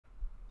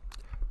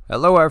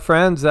Hello, our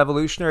friends,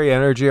 Evolutionary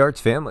Energy Arts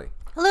family.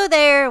 Hello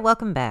there.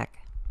 Welcome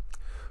back.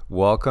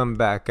 Welcome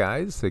back,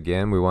 guys.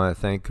 Again, we want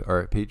to thank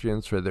our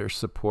Patreons for their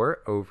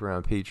support over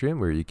on Patreon,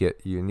 where you get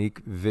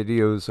unique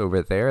videos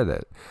over there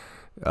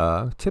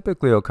that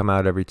typically will come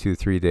out every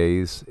 2-3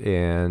 days,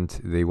 and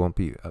they won't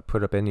be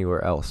put up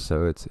anywhere else.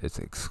 So it's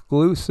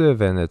exclusive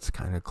and it's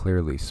kind of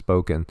clearly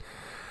spoken.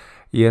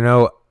 You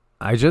know,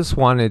 I just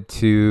wanted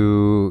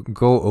to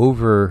go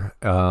over,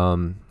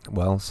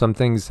 some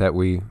things that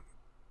we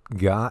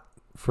got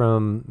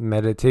from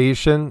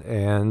meditation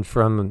and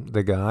from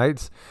the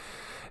guides,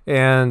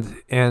 and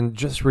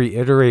just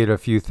reiterate a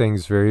few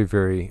things very,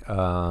 very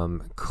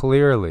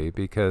clearly,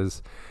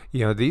 because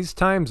these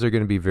times are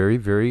going to be very,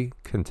 very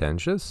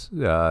contentious.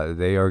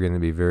 They are going to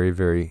be very,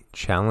 very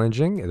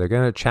challenging. They're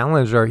going to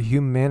challenge our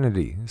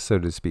humanity, so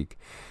to speak.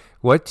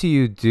 What do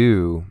you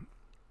do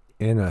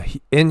in a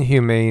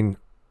inhumane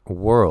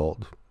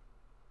world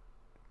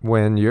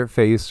when you're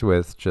faced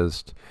with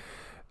just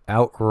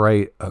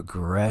outright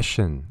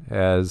aggression,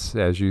 as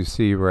you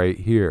see right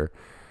here?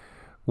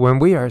 When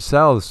we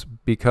ourselves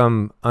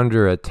become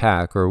under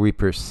attack, or we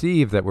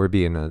perceive that we're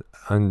being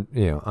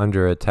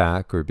under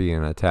attack or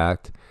being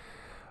attacked,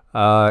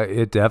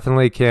 it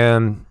definitely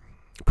can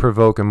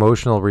provoke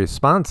emotional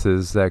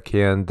responses that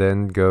can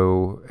then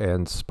go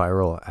and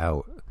spiral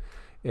out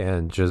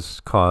and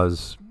just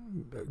cause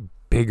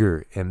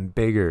bigger and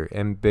bigger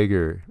and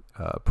bigger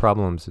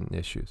problems and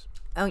issues.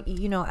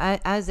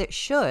 As it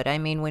should. I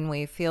mean, when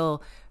we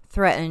feel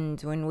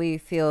threatened, when we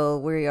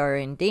feel we are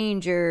in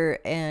danger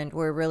and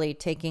we're really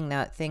taking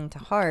that thing to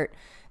heart,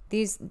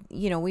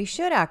 we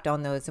should act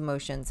on those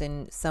emotions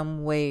in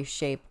some way,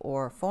 shape,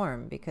 or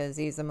form, because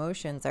these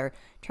emotions are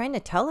trying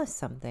to tell us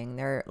something.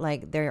 They're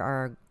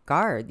our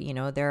guard,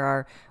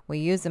 we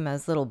use them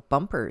as little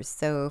bumpers.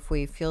 So if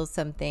we feel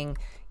something,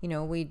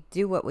 we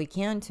do what we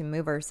can to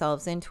move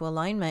ourselves into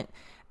alignment.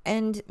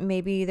 And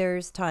maybe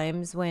there's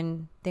times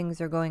when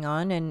things are going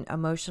on and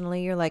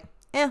emotionally you're like,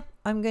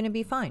 I'm going to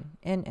be fine.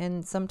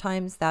 And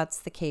sometimes that's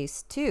the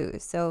case too.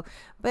 So,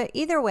 but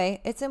either way,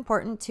 it's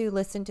important to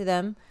listen to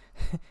them,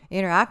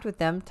 interact with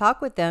them, talk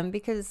with them,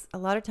 because a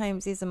lot of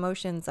times these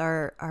emotions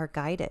are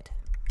guided.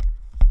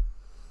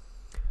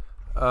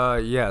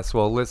 Yes,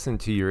 well, listen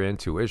to your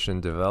intuition,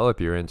 develop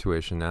your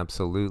intuition,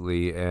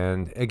 absolutely.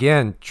 And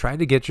again, try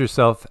to get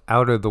yourself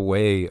out of the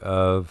way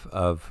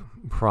of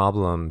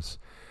problems,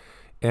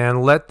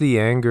 and let the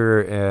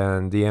anger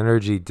and the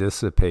energy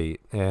dissipate.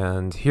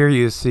 And here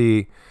you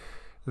see,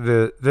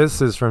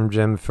 this is from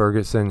Jim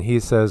Ferguson. He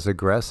says,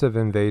 aggressive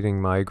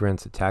invading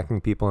migrants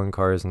attacking people in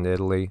cars in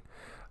Italy.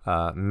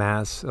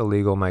 Mass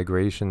illegal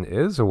migration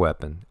is a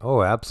weapon.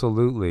 Oh,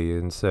 absolutely.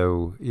 And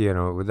so,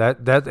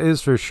 that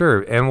is for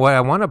sure. And what I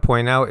want to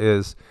point out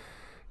is,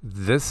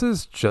 this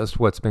is just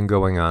what's been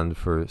going on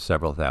for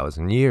several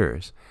thousand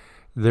years.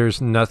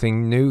 There's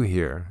nothing new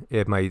here.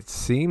 It might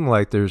seem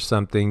like there's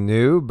something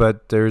new,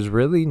 but there's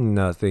really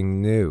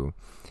nothing new.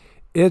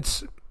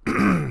 It's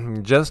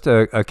just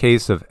a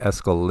case of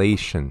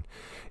escalation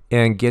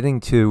and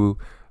getting to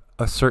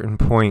a certain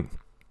point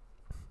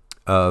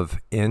of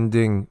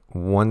ending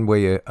one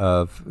way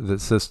of the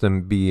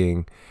system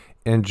being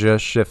and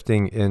just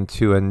shifting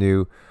into a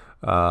new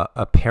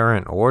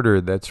apparent order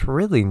that's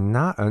really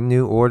not a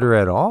new order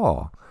at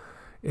all.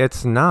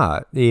 It's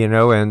not,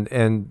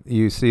 and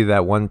you see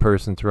that one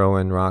person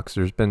throwing rocks.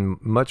 There's been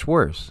much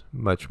worse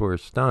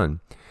done.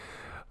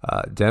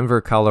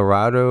 Denver,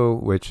 Colorado,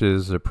 which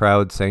is a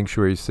proud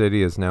sanctuary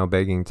city, is now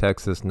begging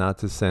Texas not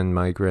to send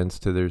migrants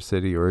to their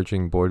city,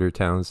 urging border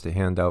towns to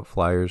hand out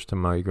flyers to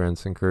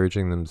migrants,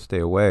 encouraging them to stay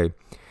away.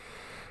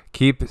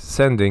 Keep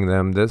sending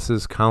them. This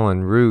is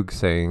Colin Roog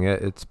saying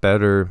it. It's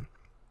better.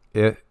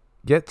 It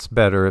gets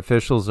better.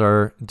 Officials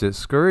are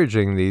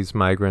discouraging these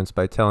migrants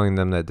by telling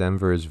them that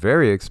Denver is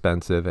very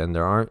expensive and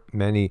there aren't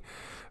many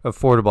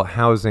affordable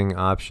housing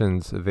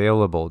options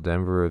available.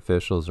 Denver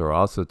officials are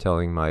also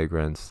telling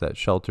migrants that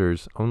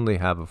shelters only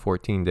have a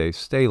 14-day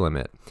stay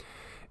limit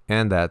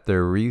and that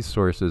their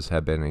resources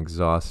have been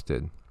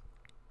exhausted.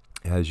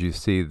 As you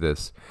see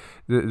this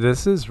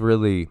is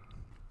really,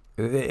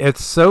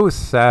 it's so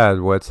sad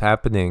what's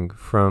happening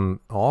from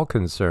all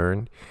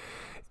concerned.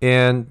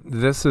 And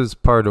this is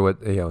part of what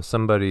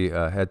somebody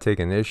had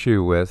taken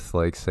issue with,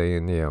 like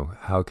saying,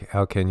 how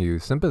can you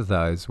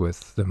sympathize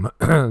with the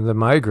the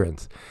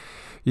migrants?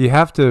 You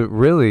have to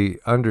really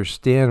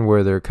understand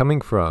where they're coming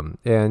from.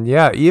 And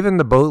yeah, even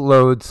the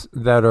boatloads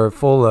that are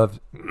full of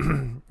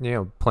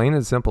plain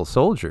and simple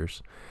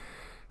soldiers,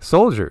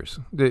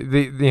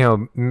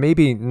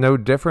 maybe no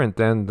different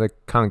than the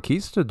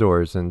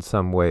conquistadors in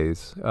some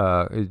ways,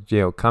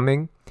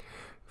 coming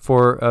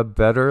for a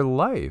better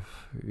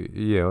life.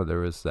 There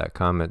was that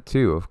comment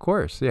too, of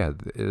course. Yeah,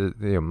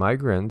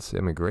 migrants,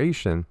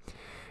 immigration,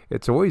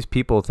 it's always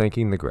people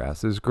thinking the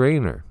grass is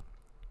greener.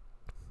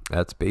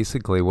 That's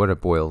basically what it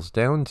boils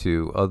down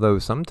to, although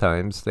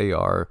sometimes they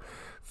are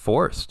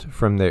forced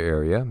from their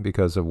area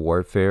because of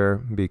warfare,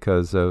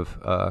 because of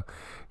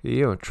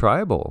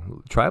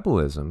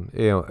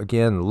tribalism.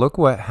 Again, look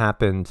what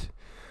happened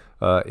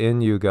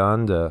in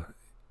Uganda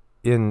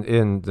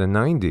in the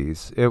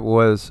 90s, it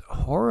was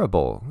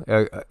horrible.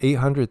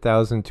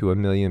 800,000 to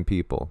 1 million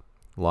people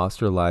lost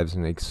their lives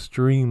in an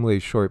extremely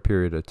short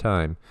period of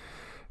time,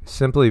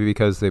 simply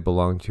because they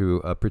belong to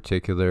a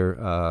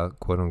particular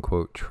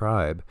quote-unquote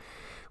tribe.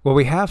 What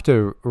we have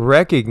to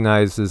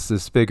recognize is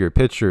this bigger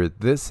picture.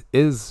 This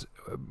is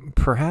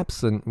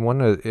perhaps it's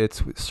one of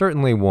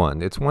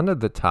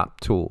the top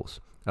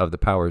tools of the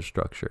power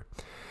structure.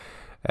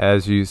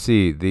 As you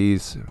see,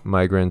 these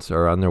migrants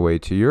are on their way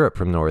to Europe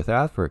from North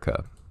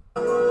Africa.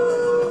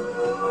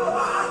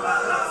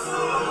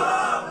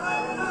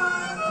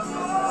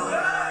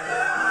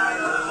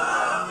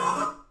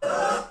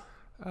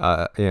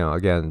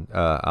 Again,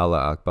 Allah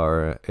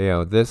Akbar.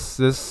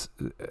 This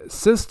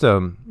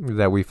system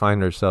that we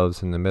find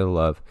ourselves in the middle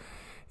of,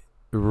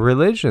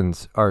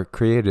 religions are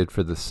created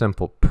for the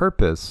simple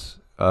purpose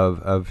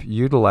of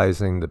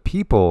utilizing the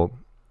people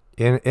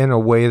in a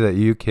way that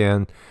you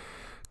can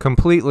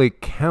completely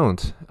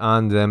count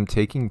on them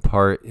taking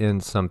part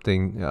in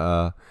something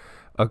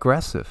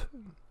aggressive.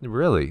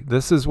 Really,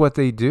 this is what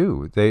they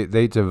do.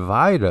 They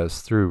divide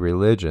us through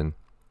religion.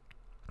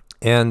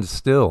 And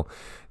still,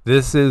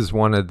 this is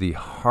one of the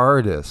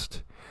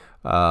hardest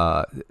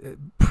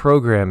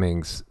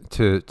programmings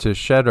to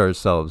shed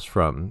ourselves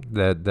from,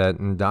 that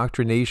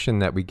indoctrination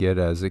that we get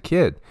as a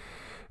kid.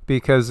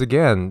 Because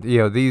again,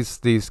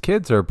 these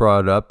kids are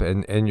brought up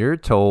and you're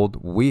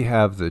told we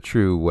have the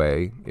true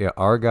way.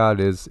 Our God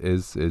is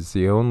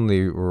the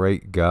only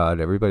right God.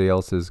 Everybody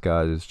else's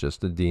God is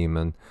just a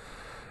demon.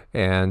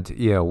 And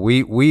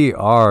we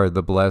are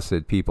the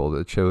blessed people,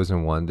 the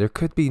chosen one. There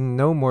could be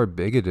no more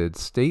bigoted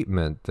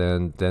statement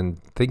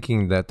than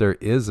thinking that there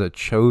is a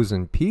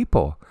chosen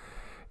people.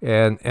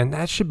 And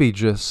that should be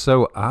just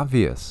so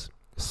obvious.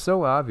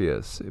 So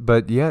obvious,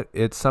 but yet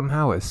it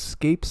somehow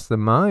escapes the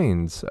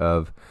minds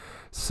of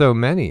so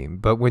many.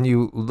 But when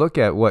you look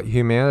at what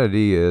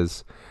humanity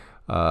has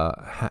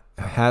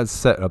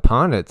set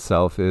upon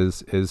itself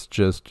is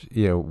just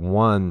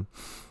one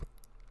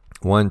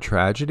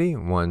tragedy,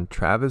 one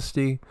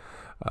travesty,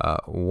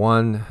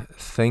 one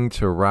thing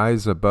to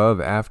rise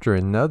above after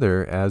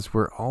another, as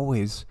we're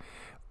always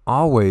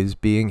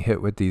being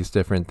hit with these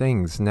different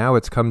things. Now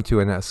it's come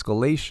to an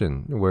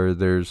escalation where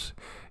there's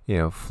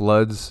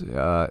floods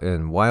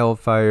and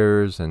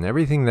wildfires and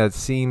everything that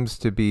seems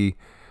to be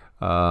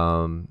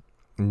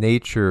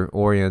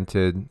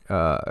nature-oriented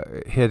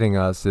hitting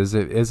us. Is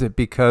it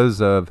because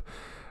of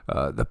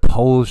the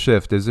pole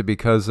shift? Is it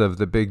because of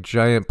the big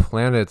giant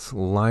planets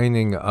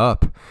lining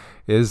up?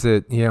 Is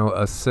it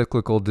a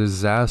cyclical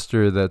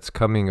disaster that's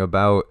coming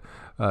about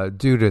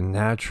due to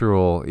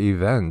natural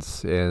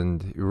events?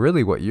 And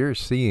really what you're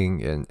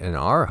seeing, in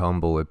our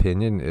humble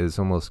opinion, is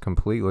almost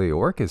completely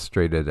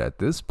orchestrated at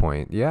this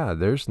point. Yeah,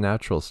 there's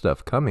natural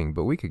stuff coming,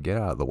 but we could get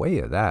out of the way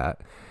of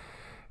that.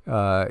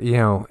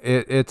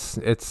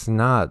 It's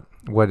not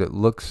what it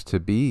looks to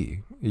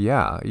be.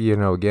 Yeah,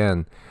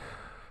 again,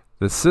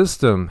 the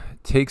system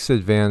takes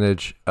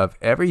advantage of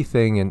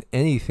everything and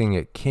anything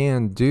it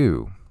can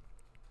do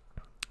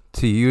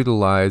to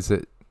utilize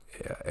it.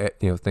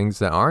 Things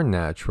that are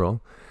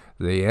natural,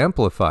 they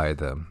amplify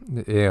them.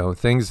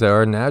 Things that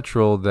are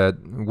natural that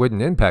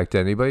wouldn't impact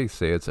anybody,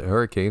 say it's a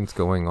hurricane's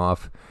going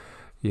off,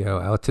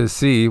 out to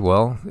sea,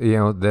 well,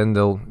 then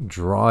they'll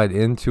draw it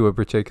into a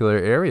particular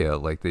area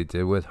like they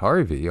did with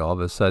Harvey. All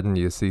of a sudden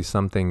you see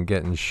something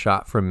getting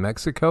shot from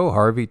Mexico.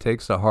 Harvey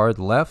takes a hard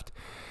left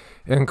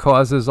and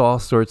causes all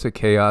sorts of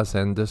chaos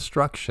and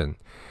destruction.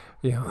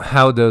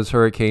 How does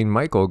Hurricane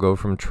Michael go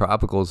from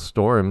tropical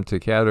storm to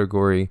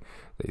category,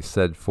 they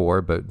said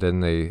 4, but then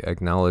they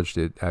acknowledged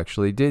it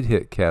actually did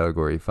hit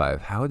category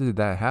 5. How did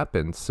that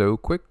happen so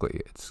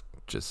quickly? It's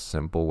just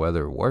simple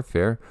weather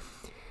warfare.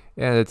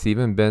 And it's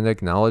even been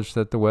acknowledged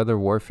that the weather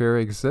warfare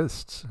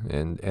exists.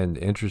 And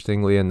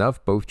interestingly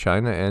enough, both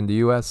China and the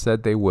U.S.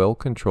 said they will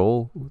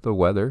control the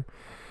weather.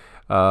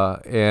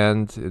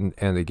 And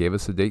they gave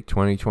us a date,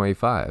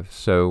 2025.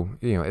 So,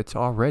 it's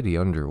already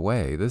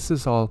underway. This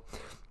is all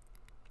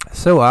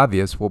so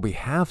obvious. What we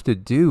have to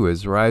do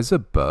is rise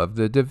above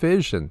the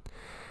division.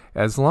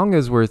 As long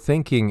as we're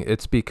thinking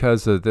it's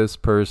because of this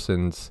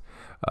person's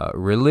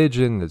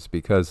religion, it's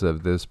because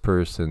of this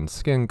person's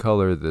skin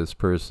color, this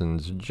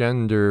person's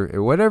gender,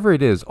 whatever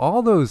it is,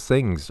 all those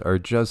things are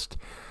just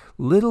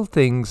little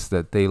things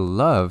that they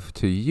love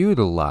to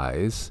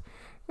utilize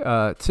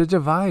to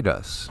divide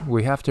us.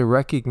 We have to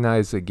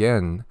recognize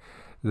again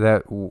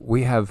that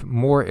we have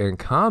more in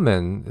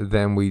common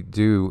than we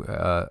do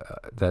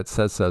that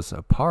sets us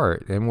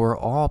apart, and we're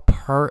all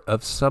part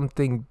of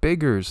something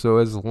bigger. So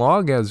as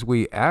long as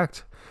we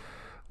act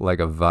like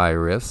a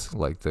virus,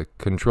 like the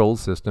control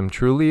system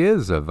truly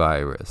is a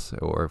virus,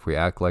 or if we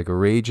act like a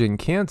raging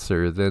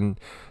cancer, then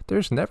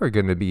there's never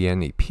going to be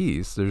any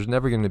peace. There's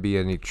never going to be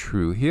any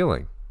true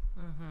healing.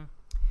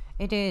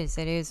 It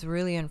is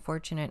really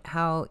unfortunate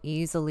how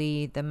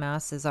easily the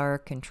masses are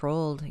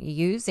controlled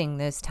using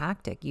this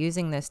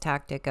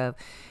tactic of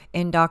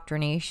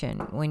indoctrination.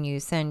 When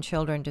you send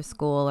children to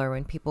school, or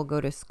when people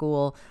go to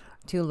school,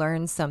 to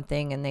learn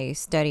something, and they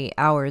study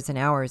hours and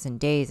hours and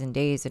days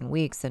and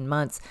weeks and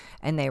months,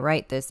 and they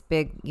write this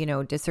big,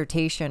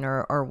 dissertation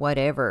or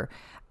whatever.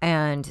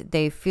 And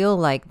they feel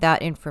like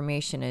that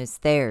information is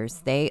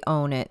theirs. They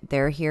own it.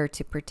 They're here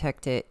to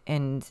protect it.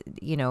 And,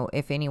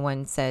 if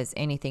anyone says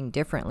anything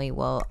differently,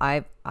 well,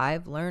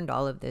 I've learned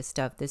all of this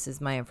stuff. This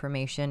is my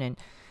information, and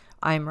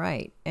I'm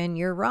right and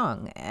you're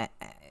wrong.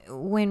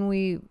 When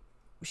we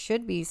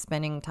should be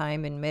spending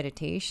time in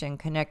meditation,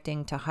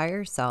 connecting to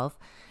higher self,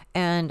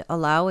 and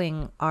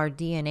allowing our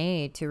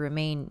DNA to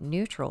remain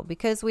neutral,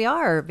 because we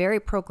are very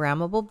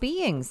programmable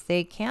beings.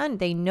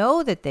 They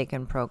know that they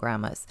can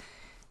program us.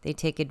 They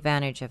take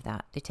advantage of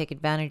that. They take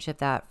advantage of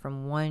that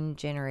from one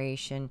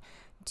generation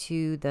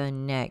to the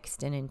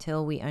next. And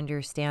until we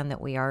understand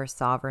that we are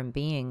sovereign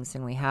beings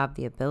and we have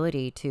the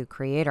ability to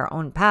create our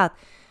own path,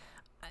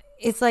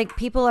 it's like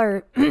people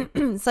are,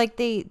 it's like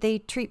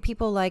they treat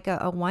people like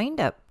a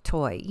wind-up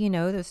toy.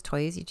 Those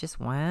toys, you just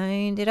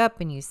wind it up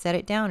and you set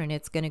it down, and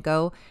it's going to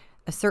go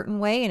a certain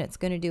way and it's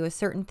going to do a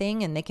certain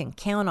thing, and they can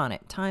count on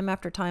it time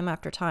after time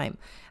after time.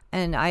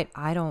 And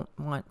I don't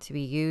want to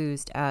be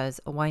used as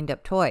a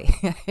wind-up toy.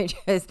 I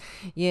just,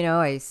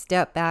 I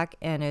step back,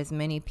 and as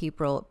many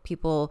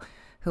people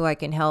who I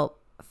can help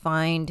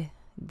find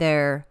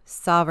their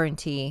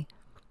sovereignty,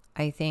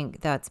 I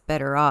think that's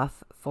better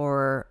off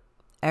for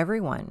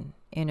everyone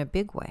in a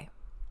big way.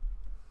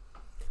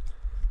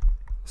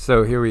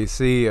 So here we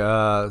see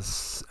San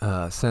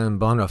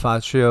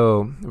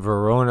Bonifacio,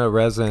 Verona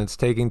residents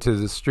taking to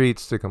the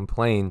streets to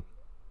complain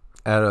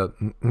at a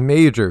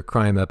major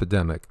crime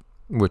epidemic,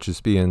 which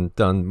is being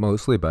done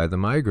mostly by the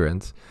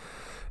migrants.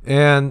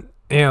 And,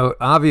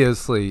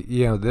 obviously,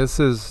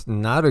 this is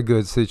not a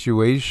good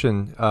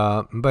situation,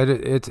 but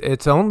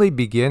it's only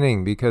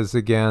beginning because,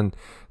 again,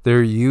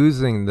 they're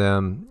using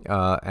them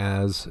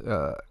as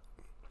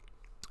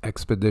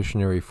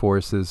expeditionary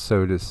forces,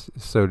 so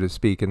to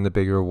speak, in the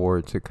bigger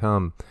war to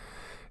come.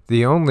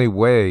 The only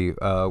way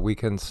we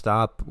can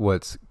stop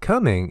what's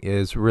coming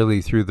is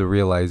really through the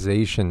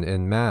realization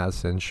in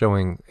mass and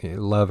showing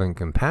love and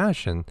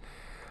compassion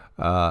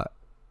to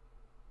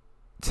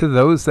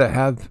those that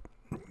have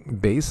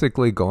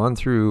basically gone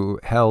through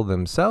hell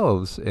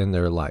themselves in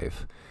their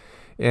life.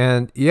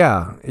 And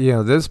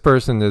this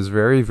person is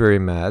very, very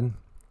mad.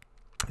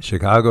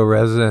 Chicago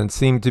residents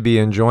seem to be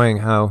enjoying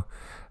how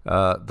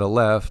the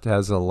left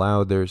has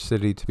allowed their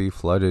city to be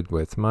flooded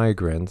with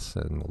migrants.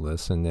 And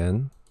listen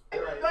in.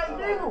 That's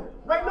illegal.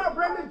 Right now,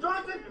 Brandon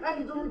Johnson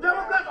and the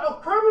Democrats are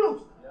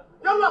criminals.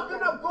 They're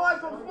locking up guys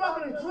from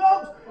smuggling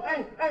drugs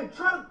and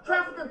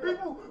trafficking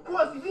people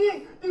across the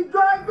sea. They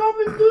drag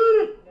government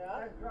doing it.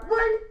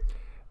 Right?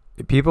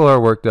 People are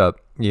worked up.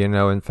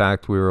 In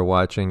fact, we were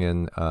watching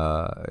in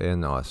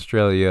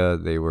Australia.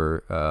 There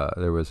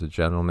was a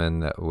gentleman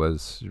that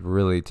was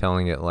really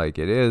telling it like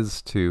it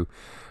is to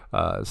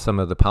some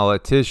of the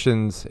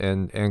politicians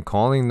and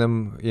calling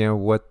them,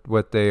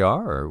 what they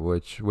are,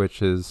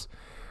 which is,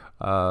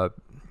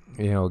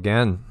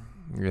 again,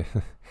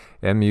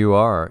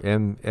 MUR,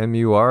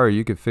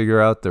 you could figure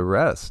out the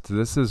rest.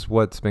 This is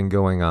what's been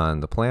going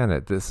on the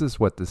planet. This is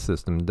what the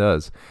system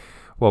does.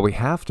 What we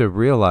have to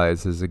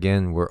realize is,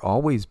 again, we're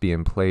always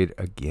being played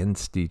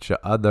against each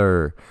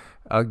other.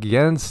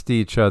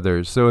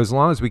 So as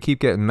long as we keep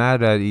getting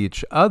mad at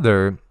each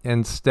other,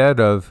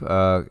 instead of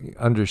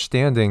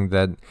understanding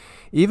that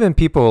even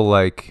people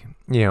like,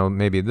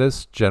 maybe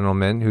this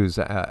gentleman who's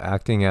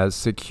acting as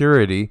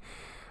security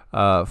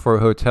for a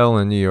hotel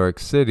in New York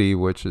City,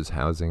 which is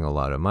housing a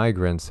lot of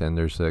migrants, and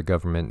there's a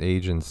government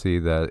agency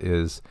that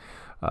is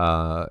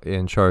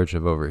in charge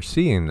of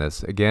overseeing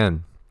this.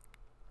 Again,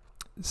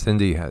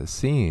 Cindy has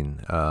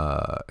seen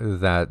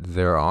that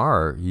there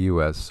are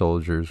U.S.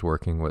 soldiers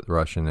working with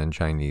Russian and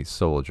Chinese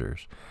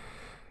soldiers.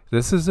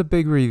 This is a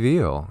big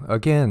reveal.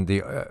 Again,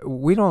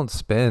 we don't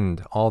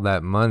spend all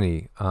that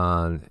money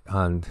on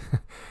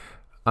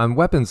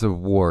weapons of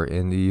war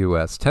in the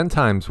U.S. 10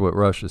 times what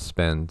Russia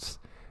spends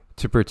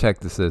to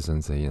protect the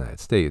citizens of the United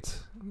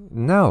States.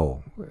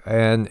 No.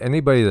 And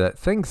anybody that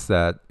thinks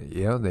that,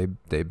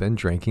 they've been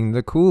drinking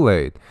the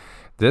Kool-Aid.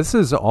 This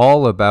is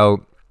all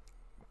about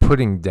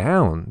putting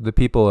down the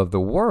people of the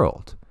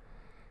world.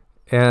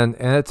 And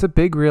it's a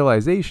big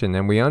realization,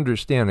 and we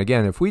understand,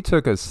 again, if we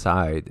took a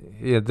side,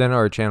 then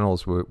our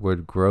channels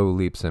would grow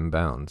leaps and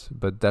bounds.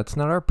 But that's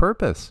not our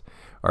purpose.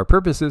 Our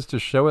purpose is to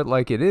show it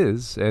like it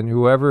is, and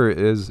whoever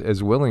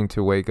is willing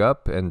to wake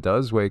up and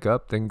does wake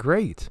up, then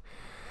great.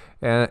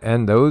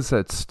 And those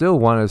that still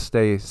want to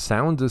stay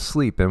sound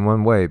asleep in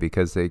one way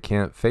because they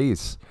can't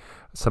face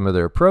some of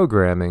their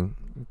programming,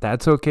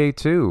 that's okay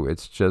too.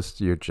 It's just,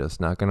 you're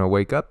just not going to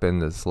wake up in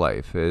this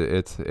life.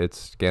 It's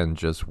again,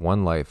 just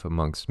one life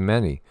amongst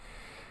many.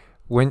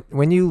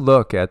 When you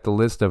look at the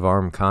list of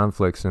armed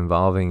conflicts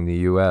involving the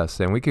U.S.,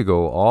 and we could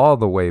go all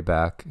the way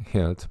back,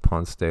 to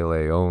Ponce de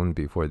Leon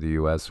before the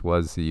U.S.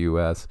 was the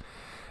U.S.,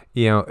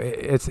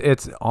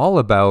 it's all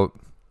about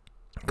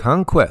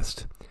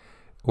conquest.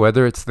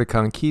 Whether it's the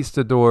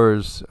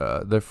conquistadors,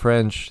 the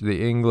French,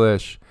 the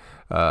English,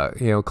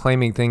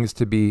 claiming things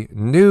to be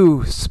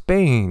New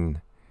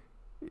Spain.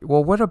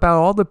 Well, what about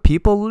all the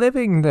people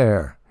living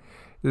there?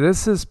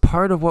 This is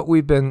part of what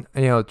we've been,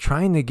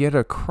 trying to get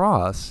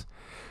across.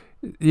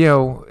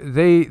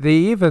 They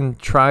even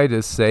try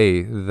to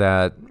say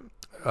that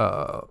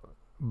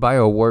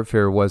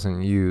biowarfare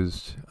wasn't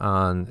used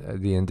on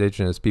the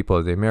indigenous people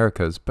of the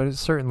Americas, but it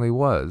certainly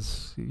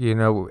was.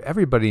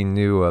 Everybody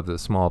knew of the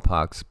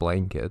smallpox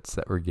blankets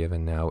that were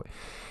given out,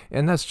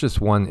 and that's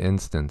just one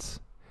instance.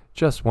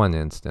 Just one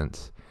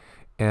instance.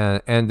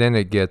 And then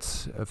it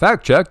gets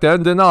fact-checked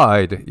and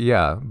denied,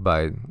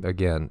 by,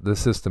 again, the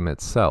system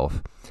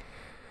itself.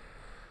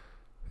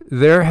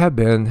 There have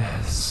been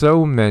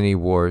so many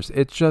wars.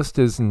 It just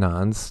is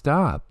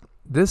nonstop.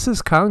 This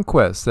is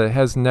conquest that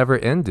has never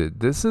ended.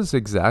 This is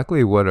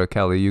exactly what a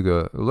Kali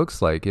Yuga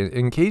looks like.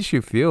 In case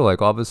you feel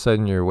like all of a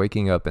sudden you're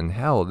waking up in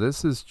hell,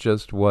 this is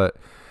just what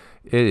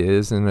it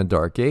is in a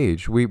dark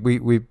age.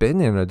 We've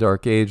been in a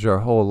dark age our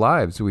whole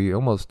lives. We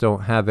almost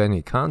don't have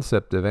any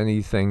concept of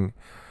anything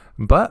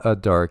but a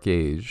dark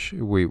age.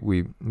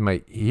 We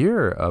might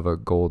hear of a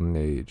golden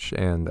age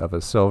and of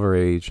a silver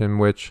age in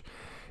which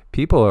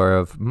people are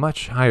of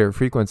much higher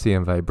frequency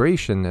and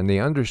vibration, and they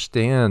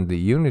understand the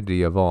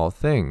unity of all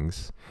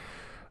things.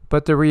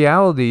 But the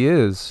reality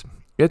is,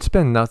 it's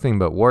been nothing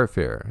but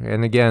warfare.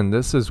 And again,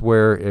 this is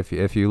where,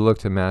 if you look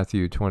to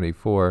Matthew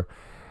 24,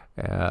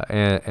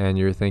 and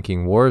you're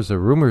thinking, wars or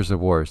rumors of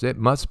wars, it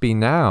must be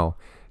now.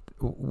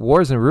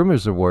 Wars and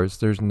rumors of wars,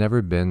 there's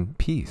never been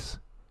peace.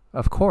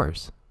 Of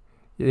course.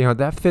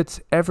 That fits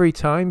every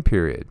time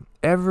period.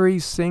 Every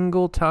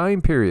single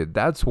time period.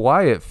 That's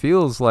why it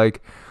feels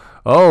like,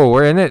 oh,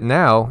 we're in it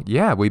now.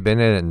 Yeah, we've been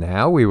in it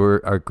now.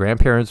 Our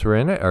grandparents were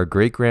in it. Our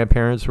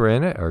great-grandparents were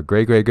in it. Our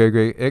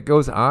great-great-great-great. It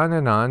goes on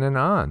and on and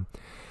on.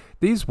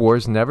 These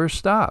wars never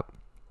stop.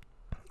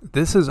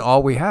 This is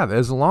all we have.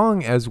 As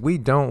long as we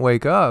don't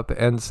wake up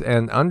and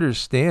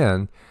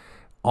understand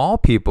all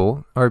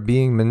people are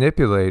being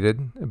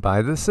manipulated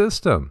by the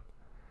system.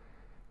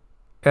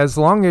 As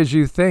long as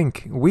you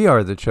think we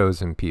are the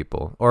chosen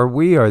people, or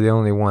we are the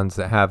only ones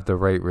that have the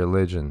right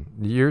religion,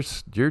 you're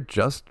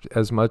just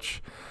as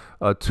much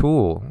a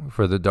tool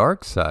for the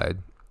dark side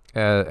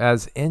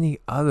as any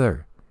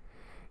other.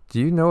 Do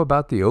you know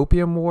about the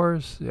Opium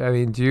Wars? I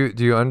mean, do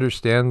you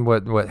understand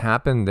what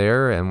happened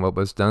there and what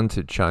was done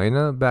to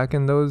China back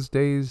in those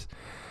days?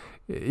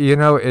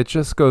 It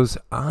just goes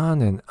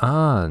on and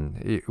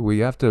on. We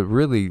have to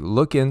really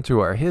look into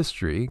our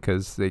history,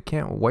 because they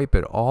can't wipe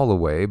it all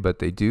away, but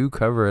they do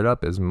cover it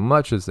up as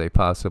much as they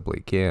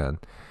possibly can.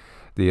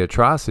 The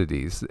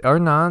atrocities are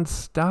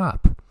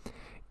nonstop.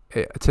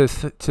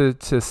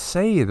 To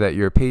say that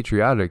you're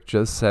patriotic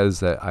just says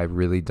that I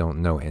really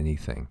don't know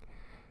anything.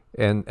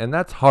 And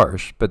that's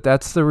harsh, but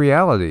that's the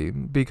reality.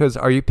 Because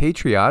are you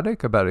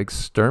patriotic about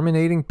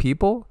exterminating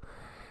people?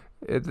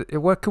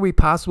 What could we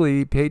possibly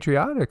be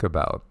patriotic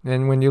about?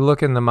 And when you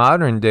look in the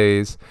modern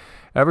days,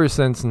 ever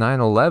since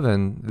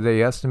 9/11,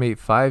 they estimate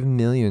 5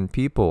 million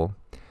people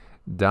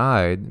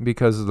died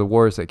because of the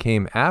wars that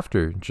came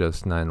after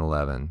just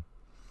 9/11.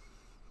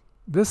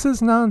 This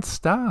is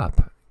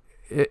nonstop.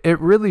 It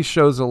really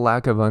shows a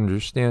lack of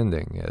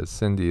understanding, as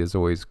Cindy is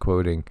always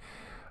quoting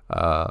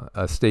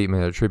a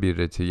statement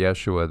attributed to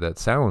Yeshua that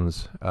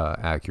sounds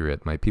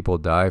accurate. My people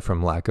die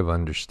from lack of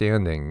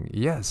understanding.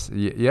 Yes,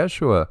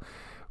 Yeshua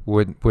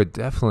would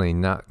definitely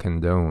not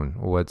condone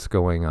what's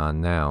going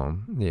on now.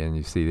 And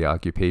you see the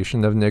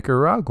occupation of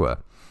Nicaragua,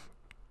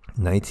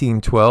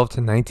 1912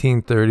 to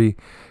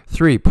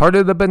 1933, part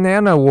of the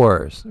Banana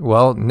Wars.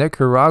 Well,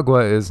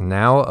 Nicaragua is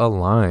now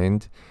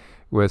aligned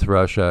with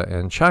Russia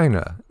and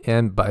China.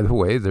 And by the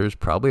way, there's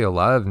probably a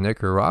lot of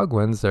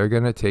Nicaraguans that are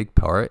going to take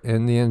part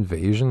in the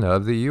invasion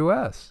of the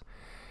U.S.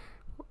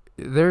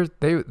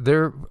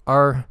 There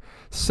are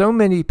so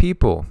many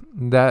people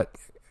that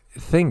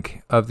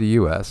think of the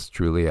U.S.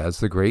 truly as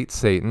the great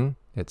Satan.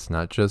 It's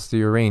not just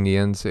the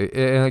Iranians.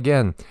 And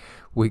again,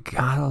 we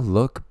gotta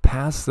look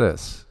past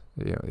this.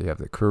 You have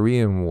the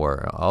Korean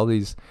War, all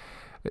these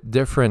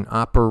different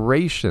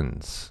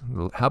operations.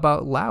 How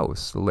about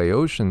Laos, the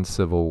Laotian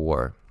Civil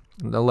War,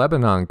 the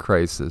Lebanon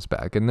crisis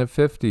back in the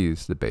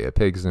 50s, the Bay of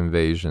Pigs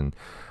invasion.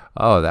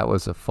 Oh, that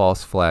was a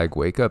false flag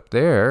wake up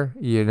there.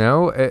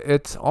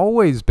 It's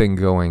always been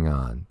going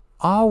on.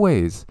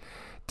 Always.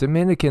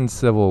 Dominican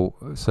Civil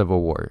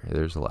War.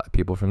 There's a lot of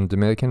people from the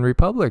Dominican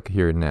Republic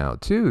here now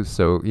too.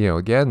 So,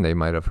 again, they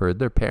might have heard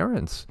their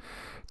parents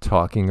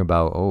talking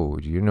about, oh,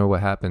 do you know what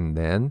happened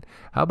then?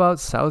 How about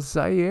South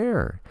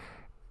Zaire?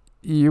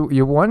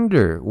 You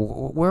wonder,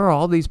 where are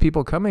all these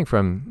people coming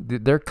from?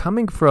 They're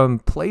coming from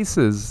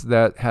places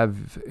that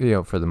have,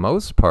 for the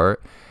most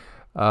part,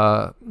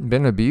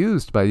 been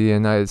abused by the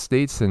United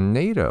States and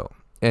NATO.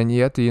 And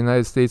yet the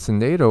United States and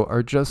NATO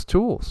are just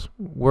tools.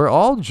 We're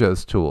all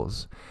just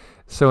tools.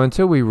 So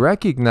until we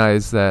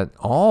recognize that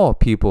all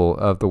people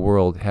of the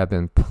world have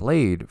been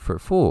played for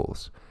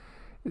fools,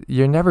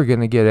 you're never going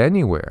to get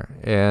anywhere.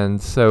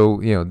 And so,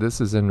 this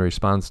is in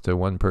response to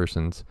one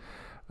person's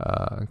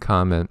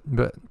comment,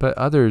 but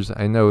others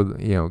I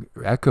know,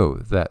 echo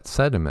that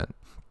sentiment.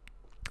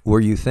 where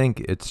you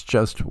think it's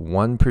just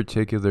one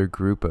particular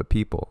group of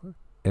people.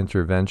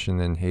 Intervention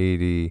in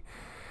Haiti,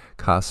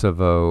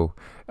 Kosovo.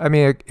 I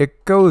mean,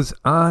 it goes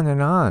on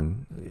and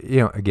on.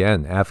 You know,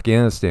 again,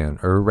 Afghanistan,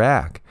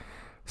 Iraq,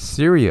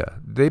 Syria.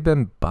 They've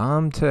been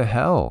bombed to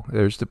hell.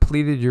 There's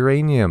depleted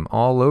uranium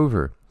all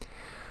over.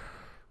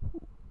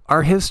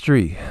 Our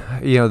history,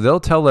 you know, they'll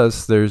tell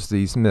us there's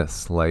these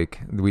myths. Like,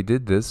 we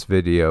did this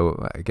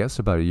video, I guess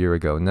about a year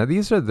ago. Now,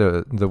 these are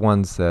the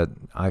ones that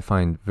I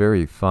find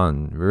very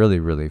fun, really,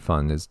 really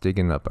fun, is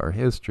digging up our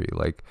history.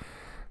 Like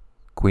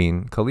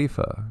Queen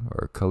Khalifa,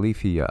 or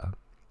Califia,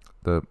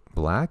 the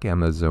black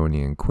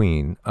Amazonian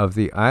queen of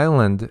the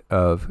island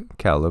of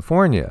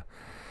California.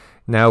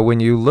 Now, when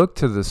you look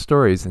to the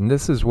stories, and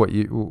this is what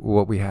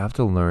we have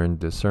to learn,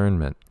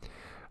 discernment.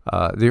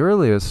 The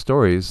earliest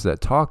stories that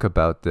talk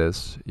about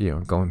this, you know,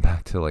 going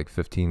back to like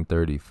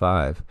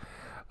 1535,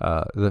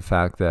 the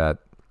fact that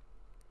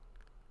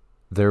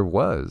there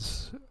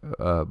was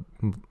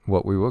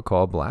what we would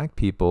call black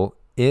people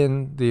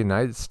in the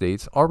United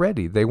States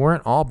already. They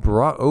weren't all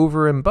brought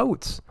over in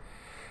boats.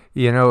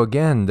 You know,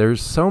 again,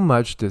 there's so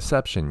much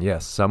deception.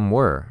 Yes, some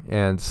were.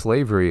 And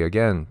slavery,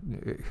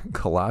 again,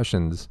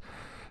 Colossians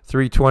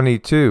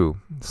 3:22,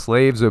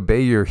 slaves,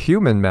 obey your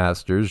human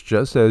masters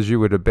just as you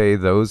would obey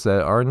those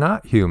that are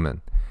not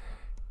human.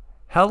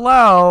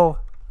 Hello.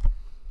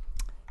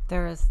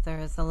 There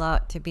is a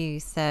lot to be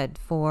said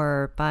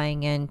for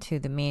buying into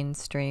the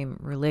mainstream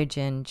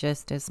religion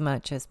just as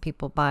much as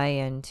people buy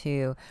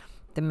into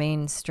the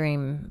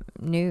mainstream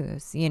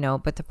news, you know.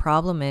 But the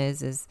problem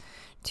is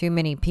too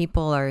many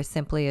people are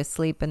simply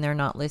asleep and they're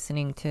not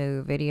listening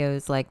to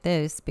videos like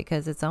this,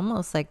 because it's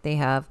almost like they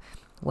have,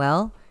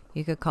 well,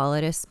 you could call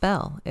it a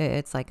spell.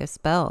 It's like a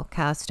spell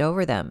cast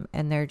over them,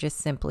 and they're just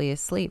simply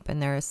asleep,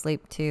 and they're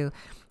asleep to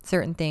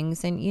certain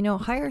things. And, you know,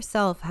 higher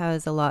self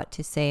has a lot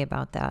to say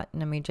about that.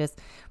 And let me just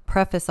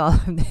preface all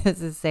of this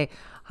and say,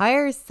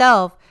 higher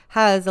self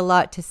has a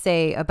lot to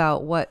say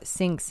about what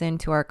sinks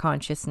into our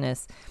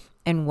consciousness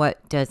and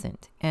what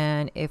doesn't.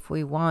 And if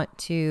we want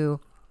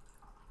to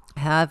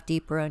have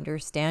deeper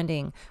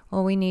understanding,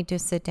 well, we need to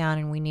sit down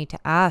and we need to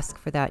ask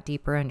for that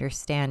deeper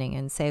understanding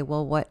and say,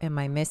 well, what am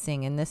I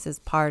missing? And this is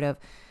part of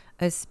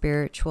a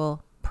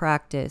spiritual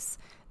practice.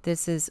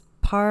 This is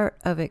part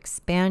of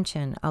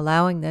expansion,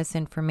 allowing this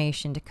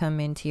information to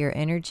come into your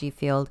energy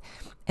field,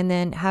 and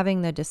then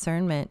having the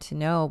discernment to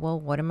know, well,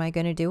 what am I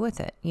going to do with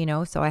it? You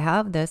know, so I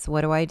have this,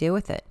 what do I do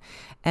with it?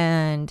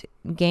 And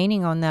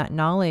gaining on that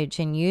knowledge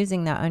and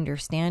using that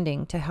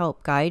understanding to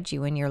help guide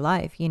you in your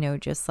life, you know,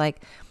 just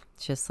like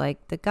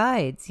the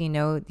guides, you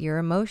know, your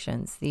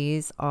emotions.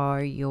 These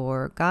are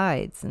your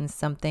guides, and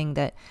something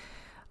that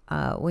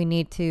we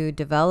need to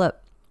develop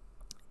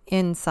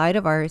inside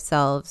of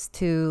ourselves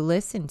to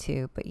listen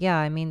to. But yeah,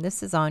 I mean,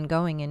 this is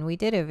ongoing, and we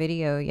did a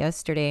video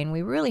yesterday and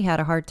we really had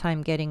a hard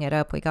time getting it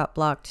up. We got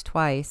blocked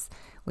twice.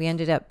 We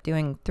ended up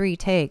doing 3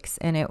 takes,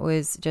 and it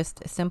was just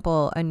a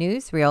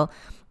newsreel,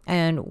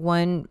 and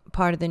one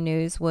part of the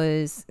news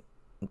was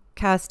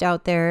cast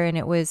out there and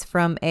it was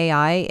from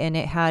AI, and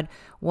it had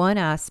one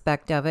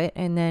aspect of it,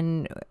 and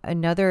then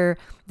the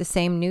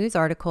same news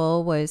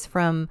article was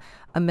from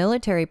a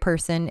military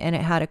person and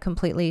it had a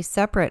completely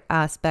separate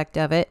aspect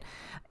of it.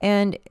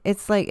 And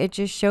it's like, it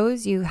just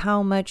shows you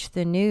how much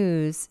the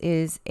news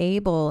is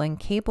able and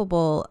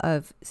capable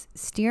of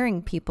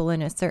steering people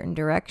in a certain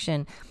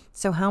direction.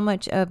 So how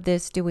much of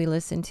this do we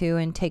listen to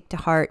and take to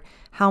heart?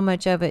 How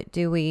much of it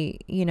do we,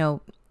 you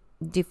know,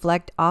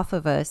 deflect off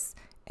of us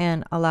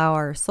and allow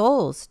our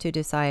souls to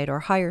decide,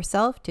 or higher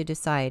self to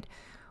decide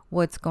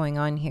what's going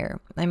on here?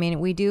 I mean,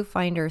 we do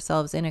find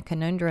ourselves in a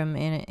conundrum,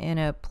 in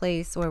a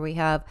place where we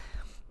have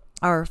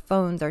our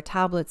phones, our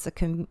tablets,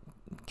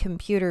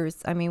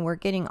 computers. I mean, we're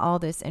getting all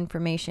this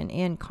information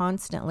in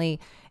constantly.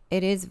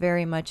 It is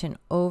very much an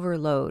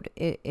overload.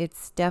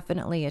 It's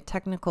definitely a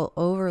technical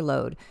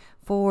overload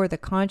for the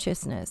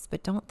consciousness,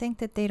 but don't think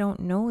that they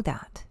don't know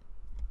that.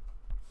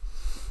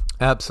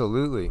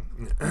 Absolutely.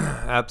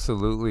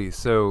 Absolutely.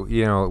 So,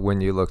 you know,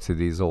 when you look to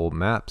these old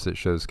maps, it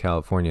shows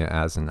California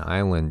as an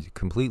island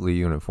completely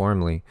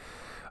uniformly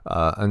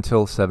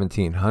until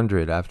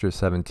 1700. After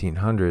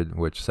 1700,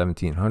 which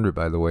 1700,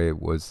 by the way,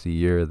 was the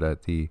year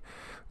that the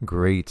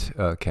great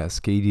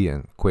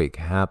Cascadian quake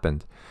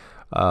happened,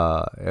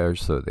 or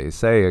so they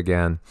say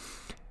again.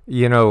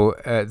 You know,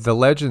 the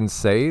legends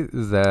say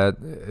that,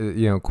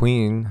 you know,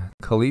 Queen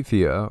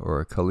Califia,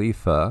 or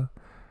Khalifa,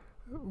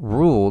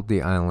 ruled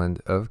the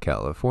island of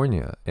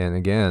California. And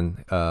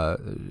again,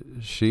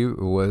 she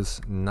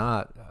was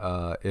not,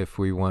 if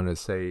we want to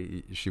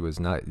say, she was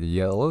not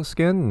yellow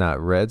skinned,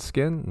 not red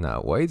skinned,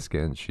 not white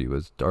skinned. She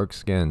was dark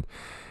skinned.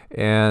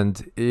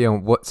 And,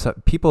 you know,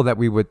 people that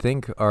we would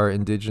think are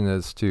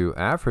indigenous to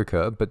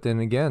Africa, but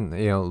then again,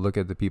 you know, look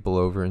at the people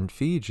over in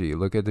Fiji,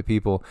 look at the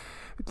people.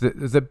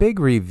 The big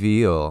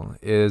reveal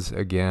is,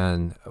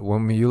 again,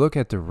 when you look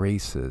at the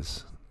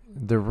races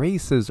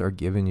are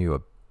giving you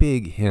a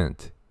big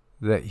hint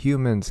that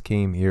humans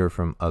came here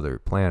from other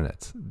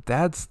planets.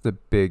 That's the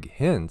big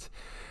hint,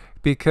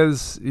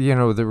 because,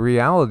 the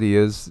reality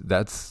is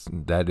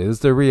that is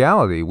the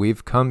reality.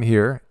 We've come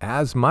here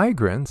as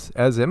migrants,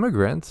 as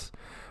immigrants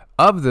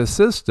of the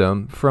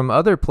system from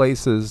other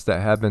places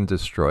that have been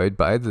destroyed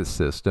by the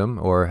system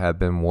or have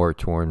been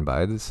war-torn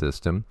by the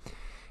system.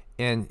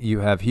 And you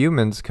have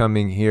humans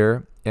coming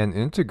here and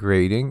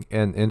integrating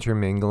and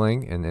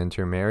intermingling and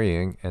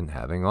intermarrying and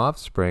having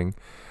offspring.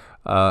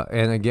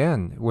 And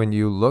again, when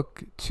you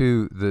look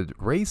to the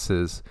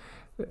races,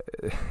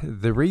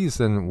 the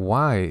reason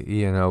why,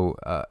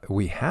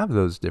 we have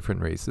those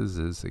different races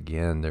is,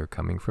 again, they're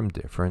coming from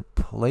different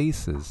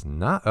places,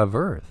 not of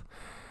Earth.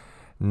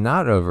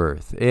 Not of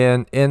Earth.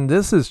 And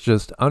this is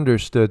just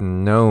understood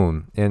and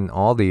known in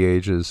all the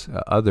ages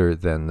other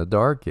than the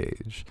Dark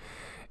Age.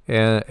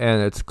 And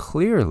it's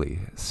clearly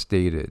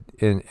stated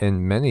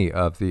in many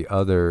of the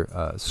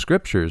other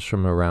scriptures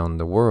from around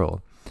the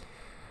world.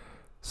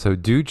 So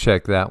do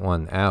check that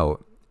one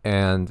out.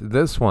 And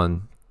this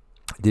one,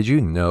 did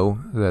you know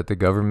that the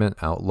government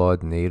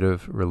outlawed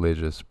native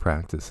religious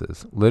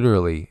practices?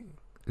 Literally,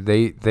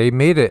 they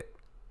made it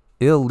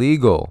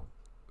illegal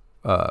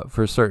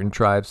for certain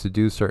tribes to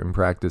do certain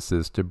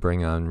practices to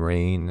bring on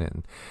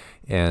rain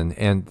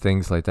and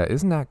things like that.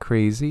 Isn't that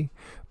crazy?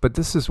 But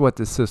this is what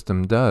the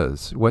system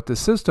does. What the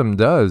system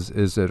does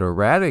is it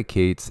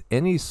eradicates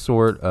any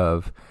sort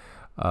of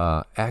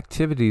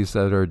activities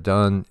that are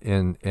done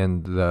in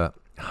the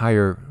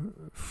higher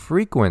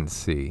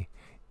frequency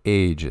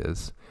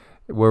ages,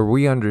 where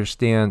we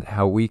understand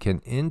how we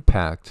can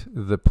impact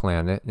the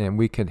planet and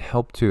we can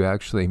help to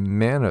actually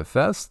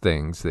manifest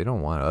things. They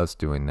don't want us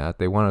doing that.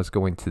 They want us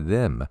going to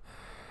them.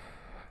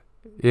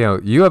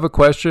 You have a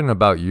question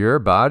about your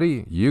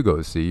body, you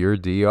go see your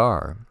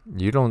DR.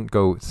 You don't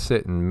go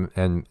sit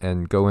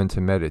and go into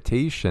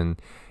meditation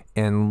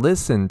and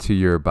listen to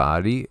your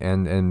body,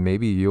 and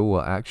maybe you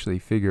will actually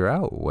figure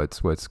out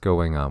what's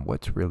going on,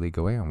 what's really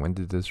going on. When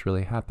did this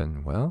really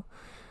happen? Well,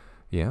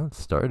 it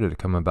started to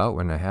come about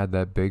when I had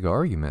that big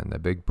argument,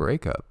 that big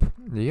breakup.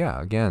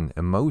 Yeah, again,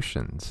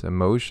 emotions.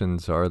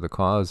 Emotions are the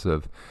cause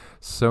of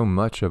so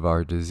much of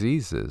our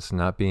diseases,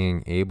 not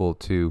being able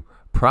to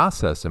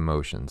process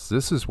emotions.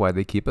 This is why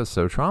they keep us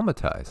so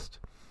traumatized.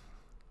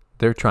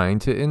 They're trying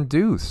to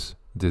induce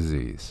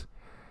disease.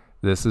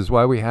 This is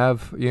why we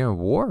have,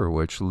 war,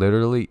 which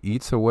literally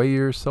eats away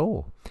your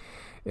soul.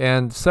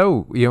 And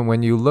so,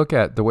 when you look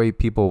at the way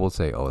people will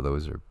say, oh,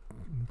 those are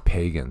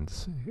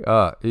pagans.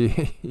 Yeah,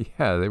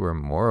 they were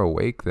more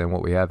awake than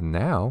what we have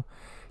now.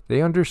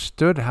 They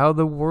understood how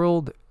the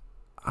world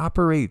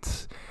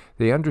operates.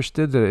 They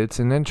understood that it's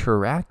an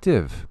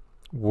interactive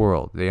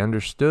world. They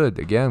understood,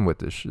 again, with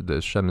the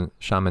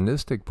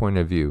shamanistic point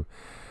of view,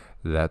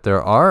 that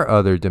there are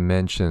other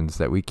dimensions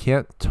that we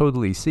can't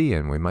totally see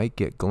and we might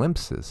get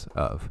glimpses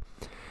of.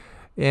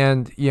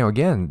 And,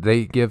 again,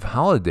 they give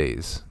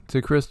holidays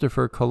to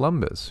Christopher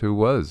Columbus, who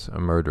was a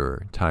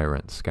murderer,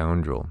 tyrant,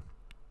 scoundrel,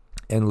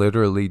 and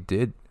literally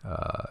did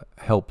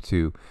help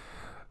to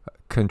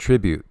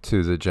contribute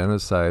to the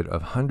genocide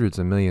of hundreds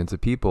of millions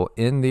of people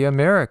in the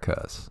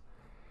Americas.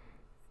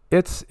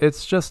 It's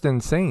just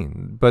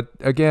insane. But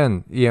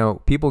again,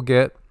 people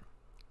get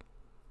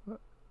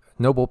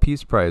Nobel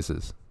Peace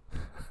Prizes.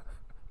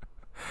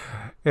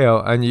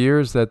 On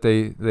years that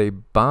they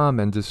bomb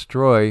and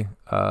destroy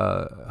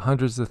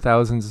hundreds of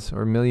thousands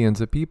or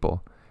millions of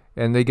people,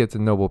 and they get the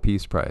Nobel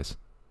Peace Prize.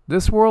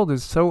 This world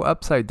is so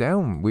upside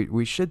down.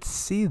 We should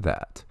see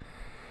that.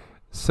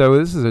 So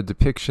this is a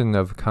depiction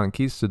of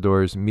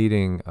conquistadors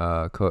meeting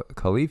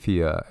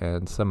Califia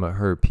and some of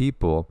her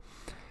people.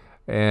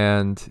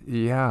 And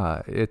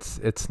yeah,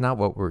 it's not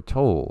what we're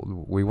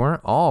told. We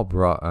weren't all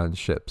brought on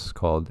ships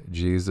called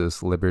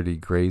Jesus, Liberty,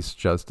 Grace,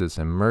 Justice,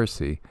 and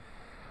Mercy.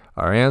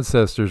 Our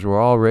ancestors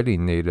were already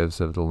natives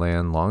of the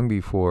land long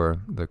before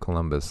the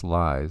Columbus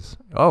lies.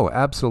 Oh,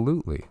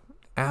 absolutely.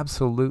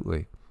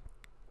 Absolutely.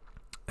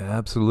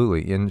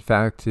 Absolutely. In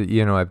fact,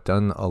 I've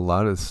done a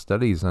lot of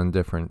studies on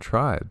different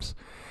tribes.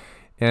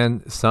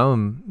 And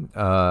some,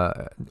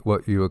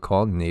 what you would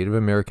call Native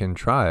American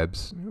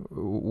tribes,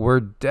 were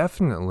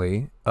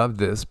definitely of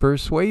this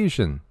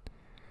persuasion.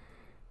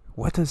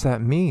 What does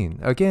that mean?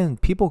 Again,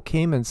 people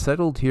came and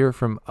settled here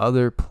from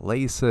other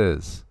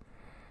places.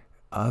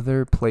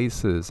 Other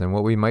places. And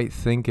what we might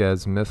think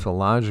as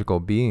mythological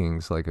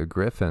beings, like a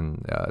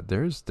griffin,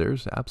 there's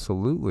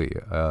absolutely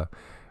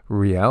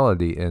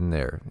reality in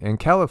there. And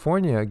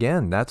California,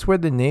 again, that's where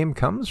the name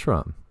comes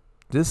from.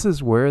 This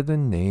is where the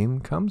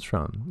name comes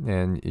from.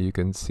 And you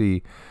can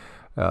see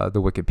the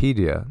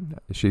Wikipedia.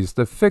 She's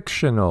the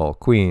fictional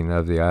queen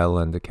of the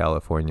island of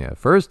California,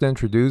 first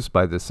introduced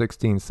by the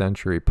 16th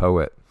century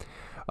poet.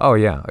 Oh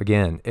yeah,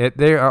 again,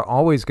 they are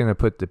always going to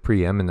put the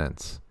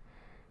preeminence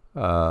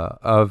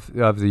of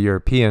the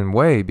European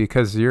way,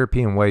 because the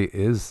European way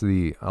is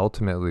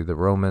ultimately the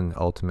Roman,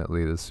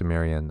 ultimately the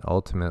Sumerian,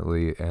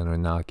 ultimately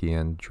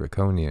Anunnakian,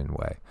 Draconian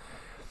way.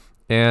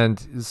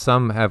 And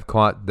some have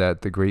caught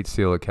that the Great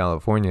Seal of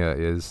California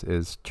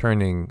is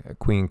turning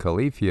Queen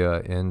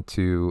Califia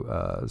into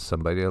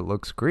somebody that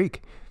looks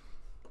Greek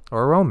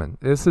or Roman.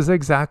 This is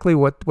exactly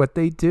what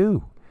they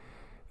do.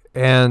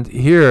 And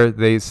here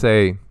they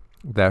say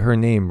that her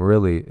name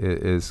really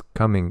is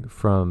coming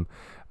from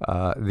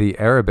the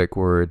Arabic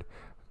word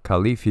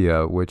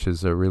Califia, which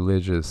is a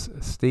religious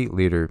state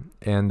leader.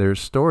 And there's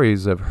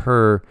stories of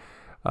her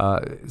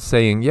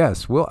saying,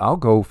 yes, I'll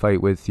go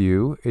fight with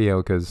you,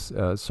 because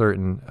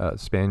certain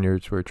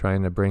Spaniards were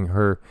trying to bring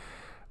her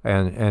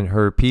and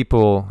her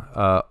people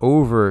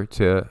over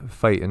to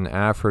fight in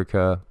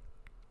Africa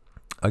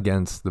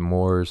against the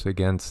Moors,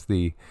 against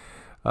the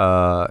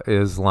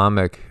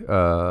Islamic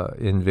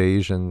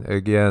invasion.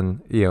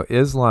 Again,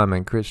 Islam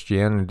and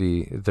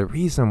Christianity, the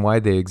reason why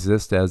they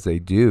exist as they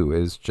do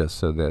is just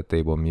so that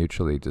they will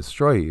mutually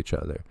destroy each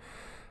other.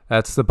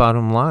 That's the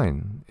bottom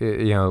line.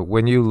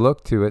 When you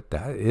look to it,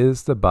 that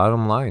is the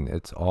bottom line.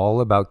 It's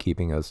all about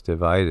keeping us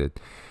divided.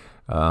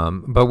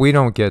 But we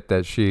don't get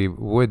that she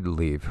would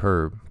leave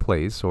her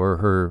place or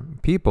her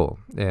people.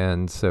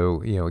 And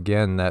so,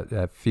 again,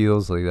 that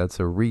feels like that's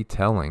a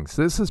retelling.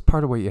 So this is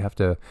part of what you have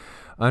to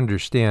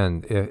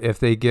understand. If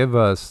they give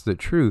us the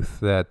truth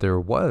that there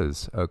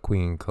was a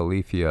Queen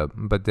Califia,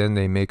 but then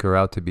they make her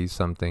out to be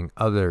something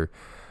other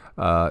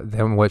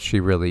than what she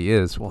really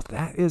is, well,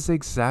 that is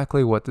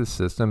exactly what the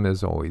system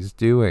is always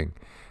doing.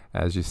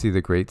 As you see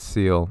the Great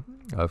Seal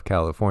of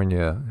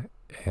California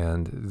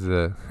and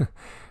the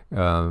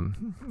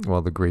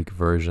the Greek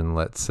version,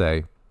 let's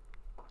say,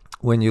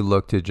 when you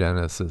look to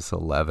Genesis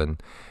 11,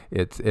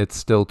 it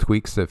still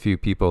tweaks a few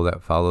people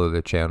that follow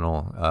the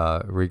channel,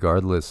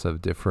 regardless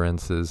of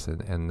differences,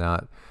 and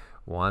not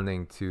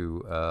wanting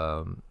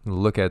to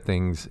look at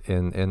things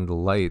in the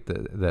light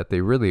that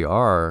they really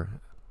are,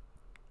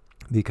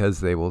 because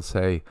they will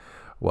say,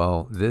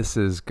 well, this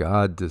is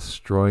God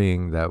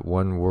destroying that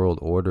one world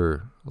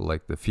order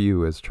like the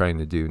few is trying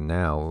to do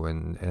now.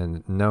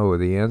 And no,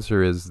 the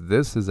answer is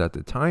this is at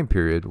the time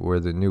period where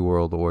the New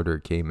World Order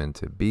came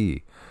into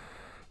be.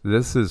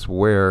 This is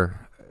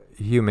where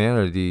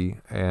humanity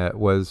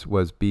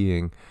was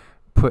being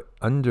put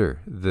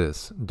under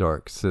this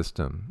dark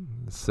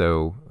system.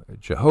 So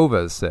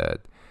Jehovah said,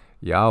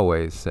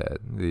 Yahweh said,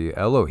 the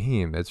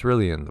Elohim, it's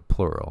really in the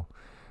plural.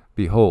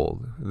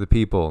 Behold, the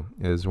people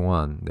is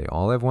one. They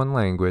all have one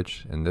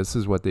language, and this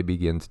is what they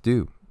begin to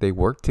do. They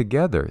work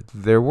together.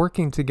 They're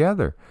working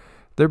together.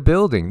 They're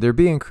building. They're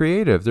being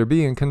creative. They're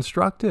being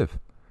constructive.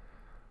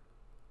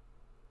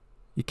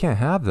 You can't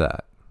have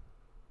that.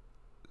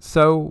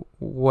 So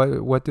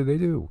what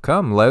do?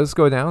 Come, let us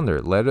go down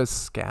there. Let us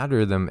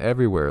scatter them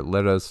everywhere.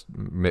 Let us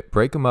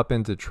break them up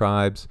into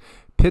tribes,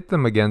 pit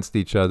them against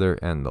each other,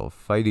 and they'll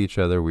fight each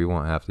other. We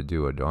won't have to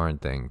do a darn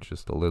thing.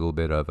 Just a little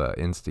bit of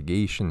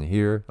instigation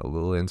here, a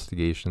little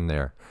instigation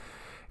there.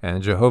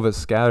 And Jehovah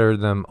scattered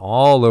them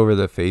all over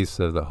the face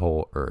of the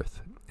whole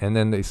earth. And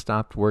then they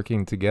stopped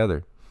working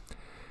together.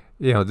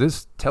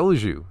 This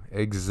tells you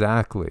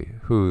exactly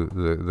who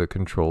the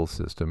control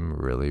system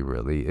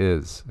really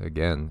is.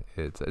 Again,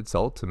 it's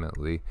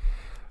ultimately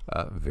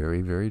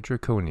very, very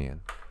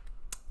draconian.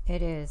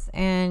 It is.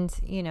 And,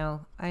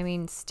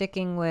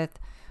 sticking with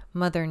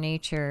Mother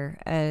Nature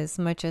as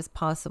much as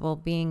possible,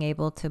 being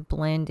able to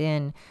blend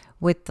in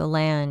with the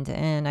land.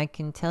 And I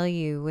can tell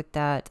you with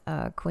that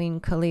Queen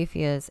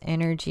Califia's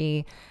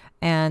energy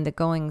and the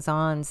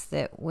goings-ons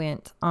that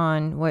went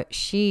on what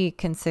she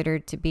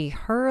considered to be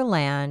her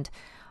land,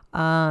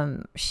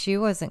 she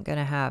wasn't going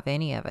to have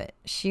any of it.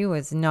 She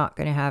was not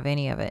going to have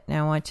any of it.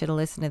 Now I want you to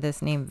listen to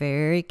this name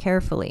very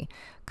carefully.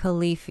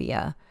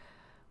 Califia.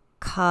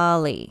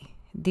 Kali.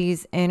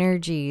 These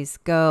energies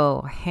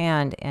go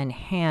hand in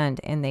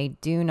hand, and they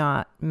do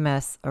not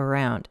mess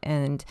around.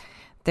 And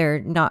they're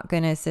not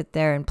going to sit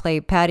there and play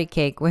patty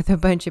cake with a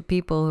bunch of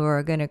people who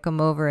are going to come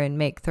over and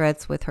make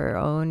threats with her.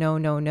 Oh, no,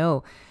 no,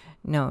 no.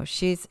 No,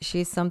 she's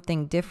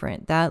something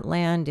different. That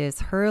land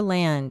is her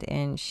land,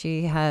 and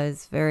she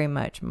has very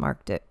much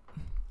marked it.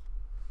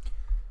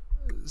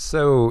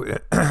 So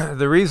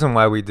the reason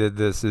why we did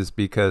this is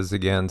because,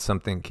 again,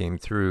 something came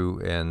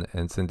through,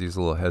 and Cindy's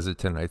a little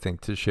hesitant, I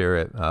think, to share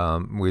it.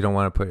 We don't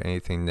want to put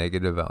anything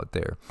negative out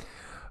there.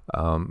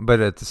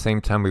 But at the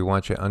same time, we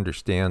want you to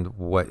understand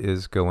what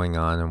is going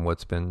on and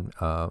what's been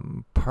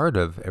part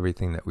of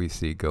everything that we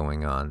see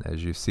going on.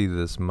 As you see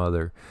this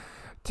mother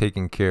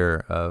taking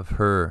care of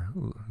her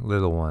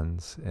little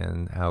ones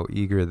and how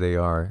eager they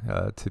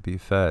are to be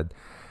fed.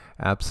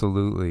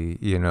 Absolutely,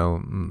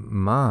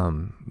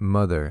 mom,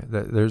 mother,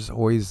 there's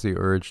always the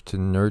urge to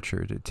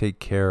nurture, to take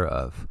care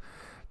of,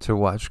 to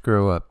watch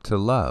grow up, to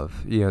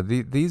love.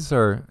 These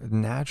are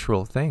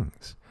natural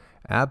things,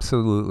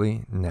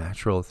 absolutely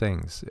natural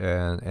things.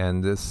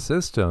 And this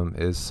system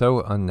is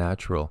so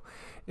unnatural.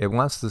 It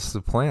wants to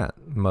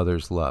supplant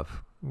mother's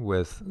love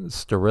with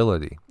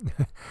sterility,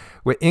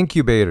 with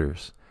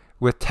incubators,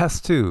 with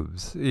test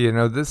tubes.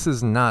 This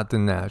is not the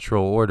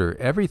natural order.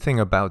 Everything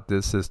about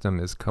this system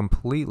is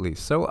completely,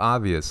 so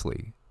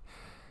obviously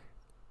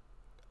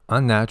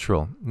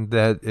unnatural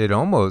that it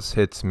almost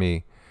hits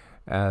me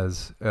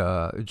as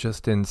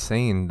just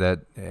insane that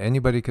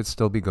anybody could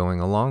still be going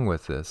along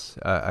with this.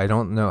 I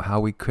don't know how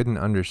we couldn't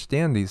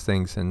understand these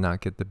things and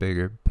not get the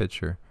bigger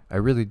picture. I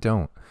really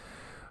don't.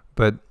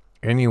 But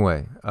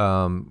Anyway,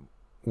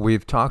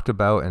 we've talked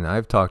about, and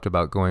I've talked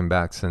about going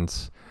back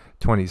since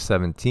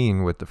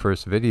 2017 with the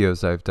first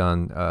videos I've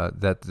done,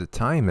 that the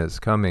time is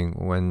coming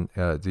when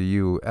the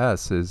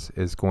U.S.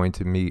 is going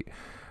to meet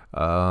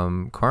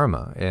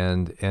karma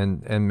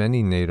and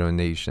many NATO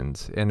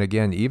nations. And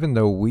again, even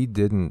though we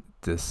didn't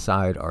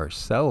decide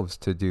ourselves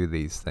to do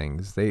these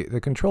things, the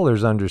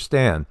controllers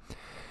understand.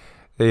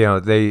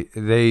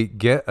 They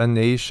get a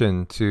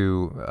nation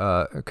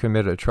to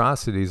commit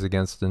atrocities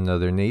against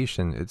another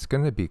nation. It's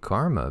going to be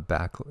karma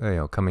back,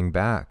 coming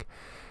back.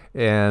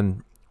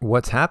 And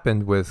what's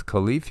happened with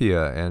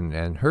Califia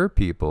and her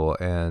people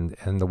and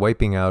the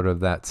wiping out of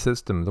that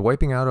system, the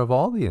wiping out of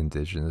all the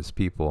indigenous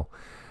people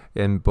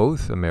in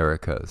both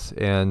Americas.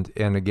 And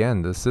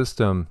again, the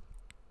system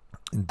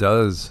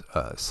does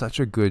such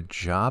a good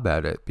job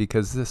at it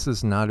because this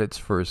is not its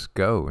first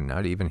go,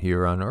 not even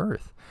here on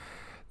Earth.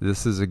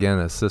 This is, again,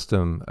 a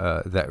system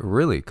that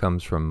really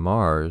comes from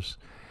Mars,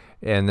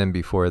 and then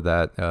before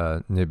that,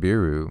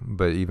 Nibiru.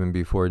 But even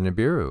before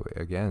Nibiru,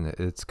 again,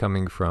 it's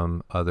coming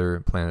from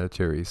other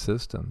planetary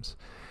systems.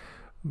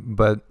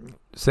 But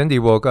Cindy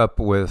woke up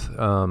with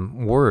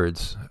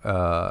words,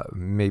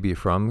 maybe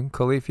from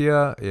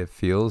Califia. It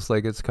feels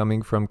like it's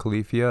coming from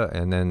Califia.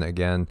 And then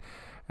again,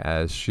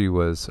 as she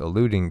was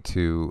alluding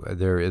to,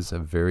 there is a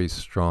very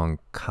strong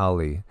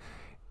Kali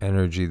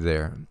energy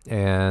there.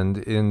 And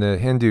in the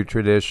Hindu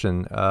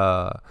tradition,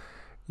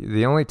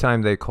 the only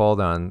time they called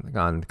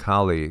on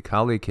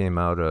Kali came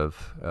out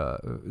of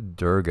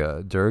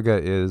Durga. Durga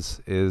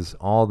is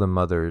all the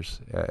mothers.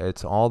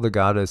 It's all the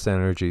goddess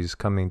energies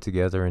coming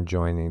together and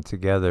joining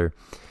together.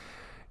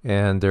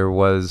 And there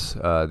was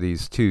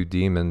these two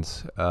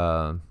demons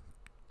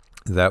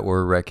that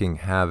were wreaking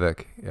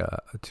havoc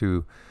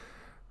to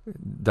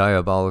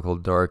diabolical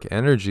dark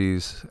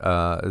energies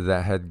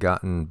that had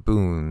gotten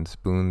boons.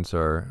 Boons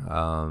are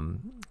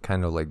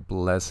kind of like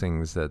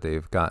blessings that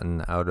they've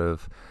gotten out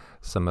of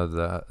some of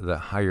the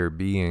higher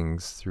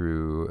beings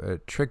through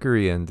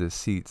trickery and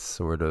deceit,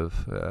 sort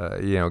of.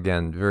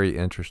 Again, very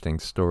interesting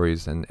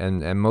stories,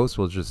 and most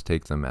will just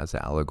take them as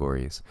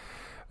allegories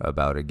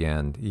about,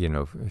 again,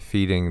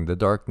 feeding the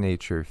dark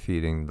nature,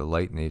 feeding the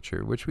light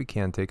nature, which we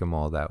can't take them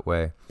all that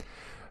way.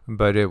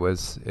 But it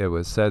was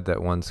said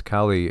that once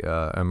Kali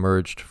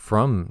emerged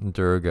from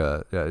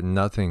Durga,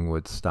 nothing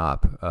would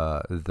stop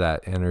that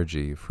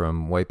energy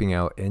from wiping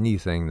out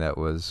anything that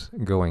was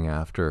going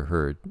after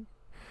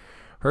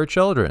her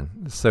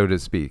children, so to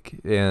speak.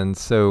 And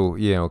so,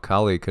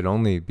 Kali could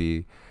only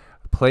be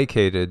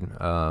placated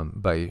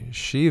by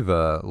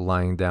Shiva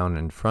lying down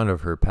in front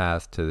of her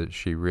path till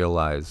she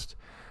realized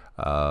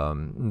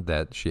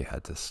that she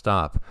had to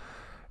stop.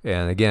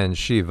 And again,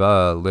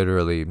 Shiva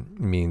literally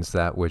means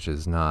that which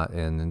is not.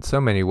 And in so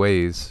many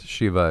ways,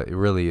 Shiva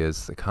really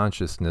is the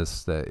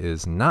consciousness that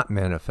is not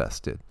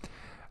manifested.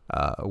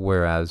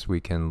 Whereas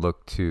we can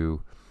look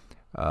to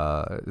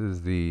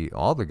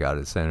all the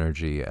goddess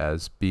energy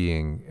as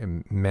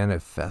being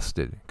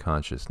manifested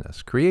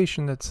consciousness,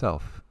 creation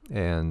itself,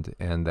 and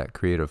that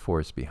creative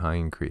force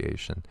behind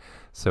creation.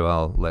 So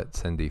I'll let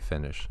Cindy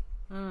finish.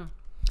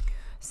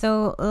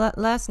 So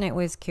last night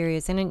was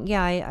curious, and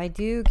yeah, I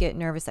do get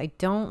nervous. I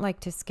don't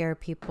like to scare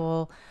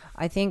people.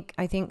 I think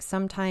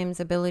sometimes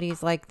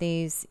abilities like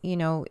these,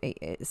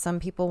 some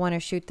people want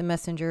to shoot the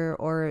messenger,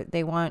 or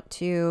they want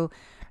to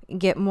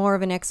get more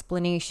of an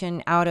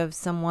explanation out of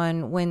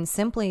someone when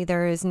simply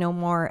there is no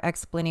more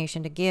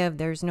explanation to give.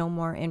 There's no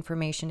more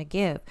information to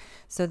give.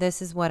 So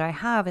this is what I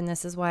have, and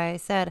this is why I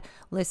said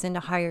listen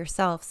to higher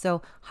self.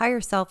 So higher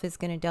self is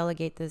going to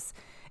delegate this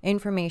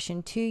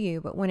information to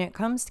you. But when it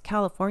comes to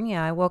California,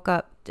 I woke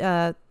up,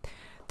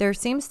 there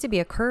seems to be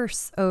a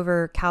curse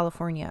over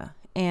California,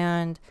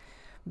 and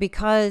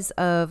because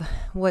of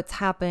what's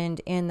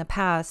happened in the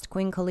past,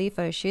 Queen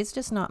Khalifa, she's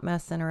just not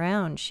messing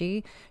around.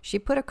 She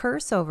put a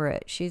curse over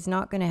it. She's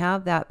not going to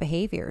have that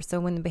behavior. So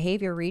when the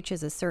behavior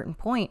reaches a certain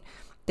point,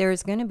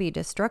 there's going to be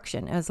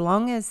destruction. As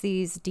long as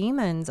these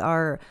demons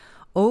are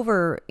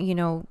over,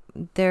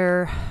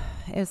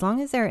 as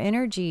long as their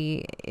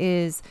energy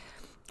is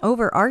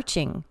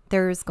overarching,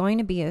 there's going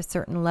to be a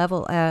certain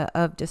level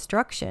of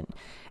destruction.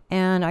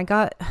 And I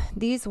got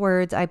these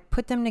words, I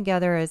put them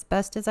together as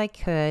best as I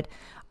could.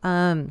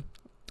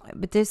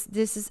 But this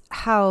is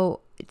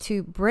how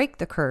to break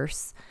the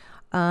curse.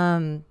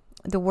 The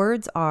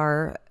words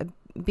are,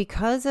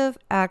 because of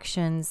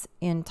actions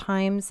in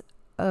times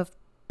of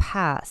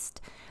past,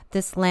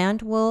 this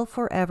land will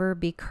forever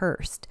be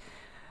cursed.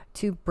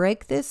 To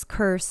break this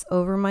curse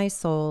over my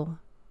soul,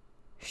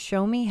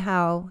 show me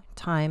how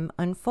time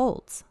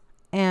unfolds.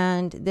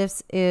 And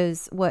this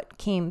is what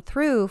came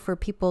through for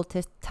people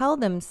to tell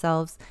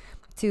themselves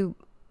to,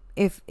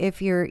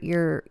 if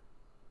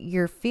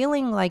you're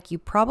feeling like you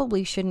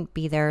probably shouldn't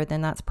be there,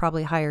 then that's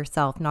probably higher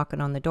self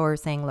knocking on the door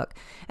saying, look.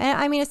 And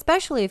I mean,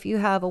 especially if you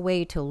have a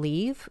way to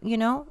leave,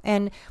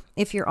 and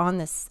if you're on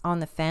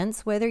the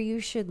fence, whether you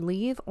should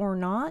leave or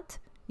not,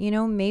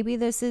 maybe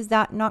this is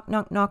that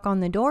knock on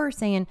the door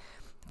saying,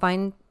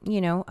 find,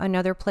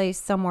 another place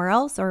somewhere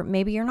else, or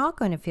maybe you're not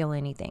going to feel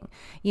anything.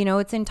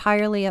 It's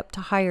entirely up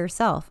to higher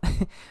self.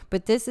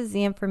 But this is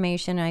the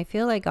information. I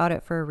feel I got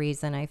it for a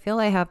reason. I feel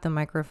I have the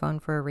microphone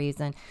for a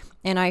reason,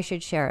 and I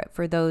should share it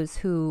for those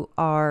who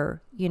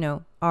are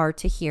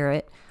to hear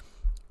it.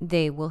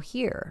 They will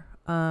hear.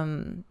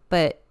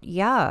 But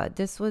yeah,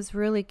 this was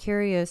really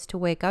curious to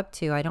wake up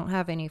to. I don't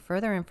have any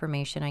further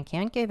information. I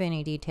can't give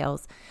any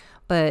details,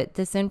 but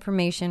this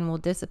information will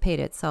dissipate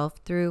itself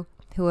through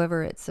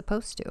whoever it's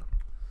supposed to.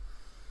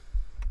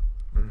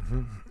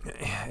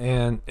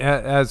 And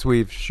as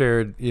we've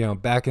shared,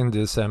 back in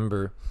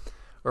December,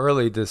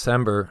 early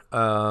December,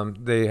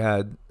 they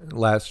had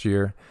last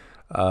year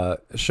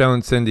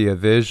shown Cindy a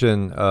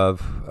vision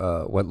of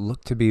what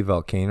looked to be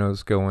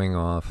volcanoes going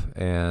off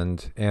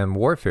and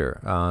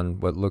warfare on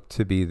what looked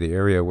to be the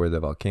area where the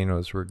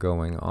volcanoes were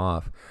going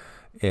off.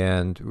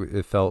 And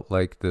it felt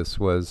like this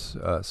was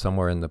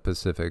somewhere in the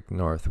Pacific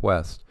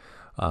Northwest.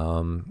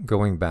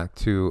 Going back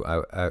to,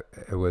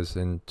 it was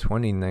in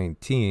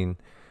 2019,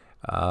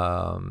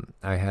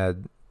 I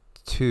had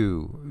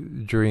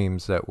 2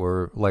 dreams that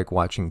were like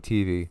watching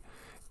TV.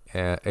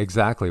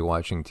 Exactly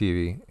watching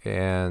TV,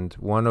 and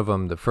one of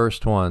them, the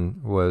first one,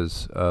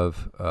 was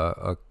of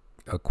a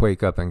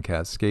quake up in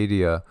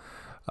Cascadia,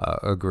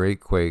 a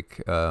great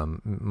quake,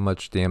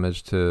 much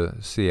damage to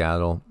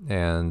Seattle,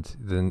 and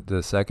then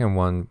the second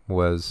one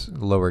was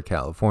Lower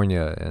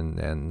California,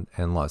 and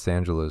Los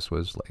Angeles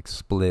was like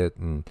split,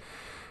 and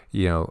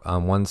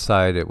on one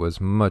side it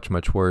was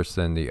much worse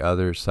than the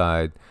other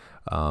side,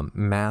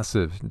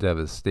 massive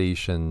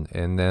devastation,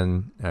 and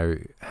then I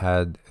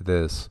had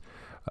this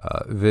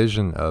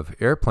vision of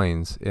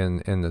airplanes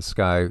in the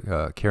sky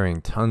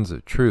carrying tons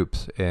of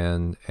troops,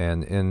 and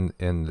in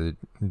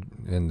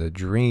the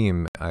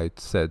dream I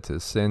said to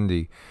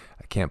Cindy,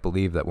 I can't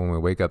believe that when we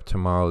wake up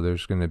tomorrow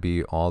there's going to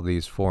be all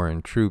these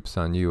foreign troops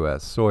on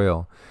U.S.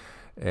 soil.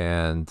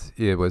 And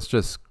it was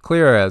just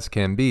clear as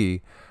can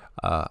be.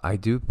 I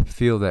do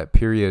feel that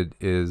period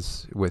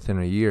is within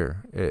a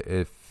year.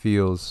 It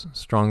feels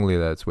strongly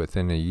that it's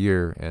within a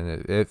year, and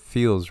it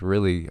feels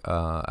really,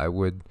 I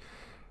would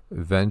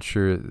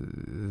venture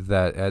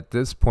that at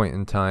this point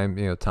in time,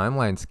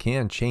 timelines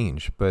can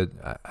change, but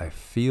I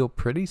feel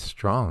pretty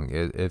strong.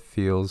 It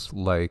feels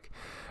like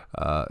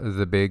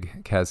the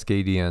big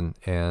Cascadian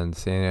and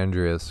San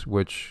Andreas,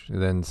 which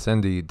then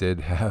Cindy did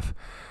have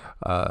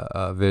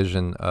a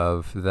vision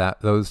of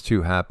those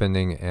two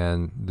happening,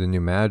 and the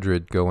New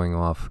Madrid going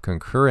off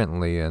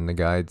concurrently. And the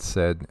guide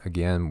said,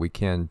 again, we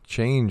can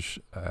change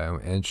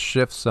and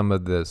shift some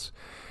of this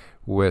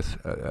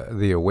with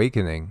the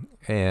awakening.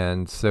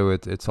 And so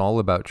it's all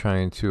about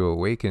trying to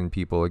awaken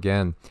people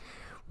again.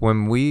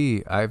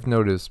 I've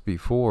noticed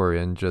before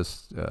in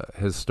just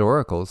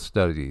historical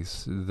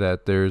studies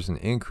that there's an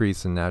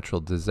increase in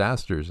natural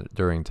disasters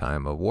during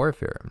time of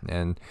warfare.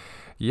 And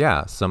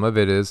yeah, some of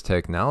it is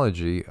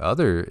technology,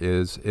 other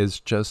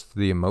is just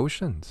the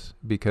emotions,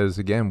 because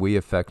again, we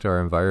affect our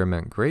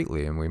environment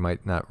greatly and we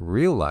might not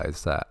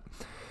realize that.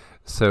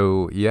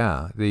 So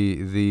yeah,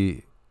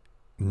 the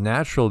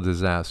natural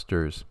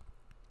disasters,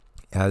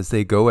 as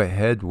they go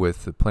ahead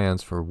with the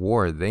plans for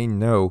war, they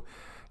know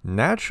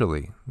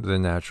naturally the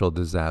natural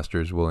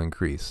disasters will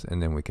increase,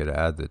 and then we could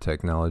add the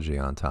technology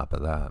on top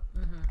of that.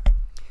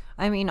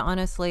 I mean,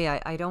 honestly,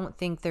 I don't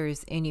think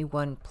there's any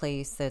one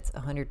place that's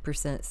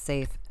 100%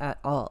 safe at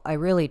all. I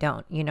really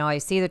don't. I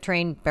see the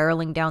train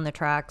barreling down the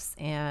tracks,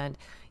 and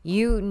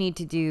you need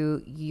to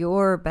do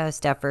your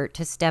best effort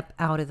to step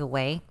out of the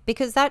way,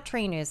 because that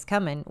train is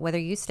coming, whether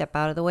you step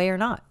out of the way or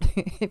not.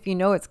 If you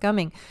know it's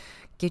coming,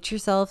 get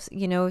yourself,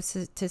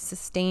 to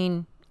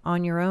sustain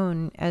on your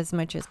own as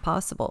much as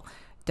possible.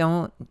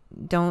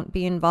 Don't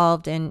be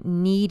involved in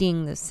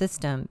needing the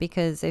system,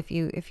 because if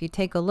you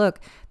take a look,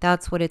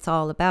 that's what it's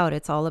all about.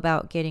 It's all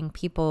about getting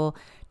people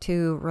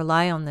to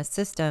rely on the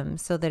system,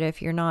 so that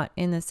if you're not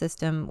in the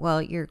system,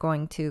 well, you're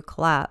going to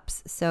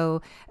collapse.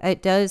 So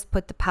it does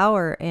put the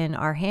power in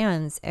our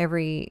hands,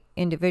 every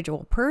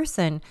individual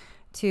person,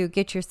 to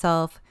get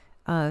yourself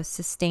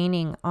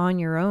sustaining on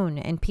your own.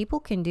 And people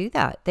can do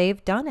that.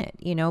 They've done it.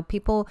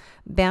 People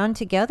band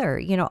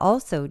together.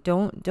 Also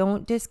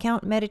don't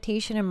discount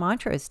meditation and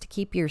mantras to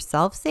keep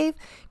yourself safe,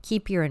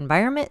 keep your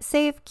environment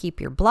safe,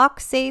 keep your block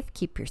safe,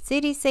 keep your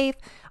city safe.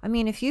 I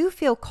mean, if you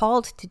feel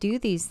called to do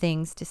these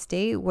things, to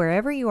stay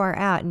wherever you are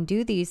at and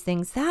do these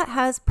things, that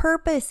has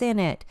purpose in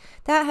it.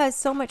 That has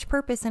so much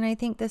purpose. And I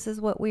think this is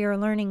what we are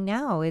learning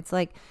now. It's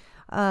like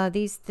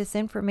this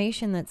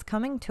information that's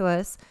coming to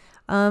us.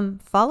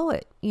 Follow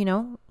it,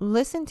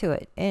 listen to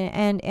it.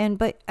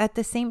 But at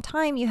the same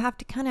time, you have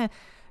to kind of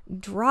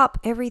drop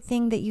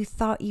everything that you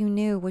thought you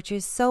knew, which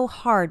is so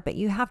hard, but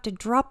you have to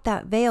drop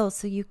that veil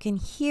so you can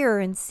hear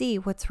and see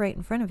what's right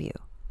in front of you.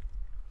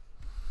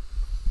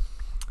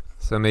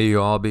 So may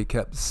you all be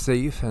kept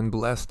safe and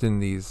blessed in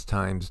these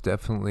times.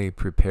 Definitely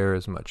prepare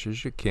as much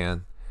as you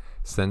can.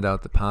 send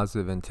out the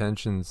positive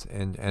intentions,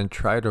 and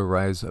try to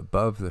rise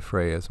above the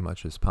fray as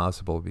much as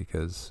possible,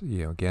 because,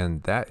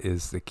 again, that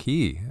is the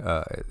key.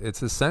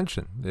 It's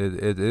ascension.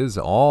 It is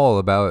all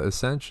about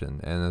ascension,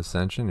 and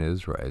ascension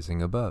is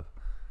rising above.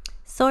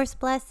 Source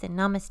bless and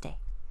namaste.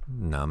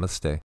 Namaste.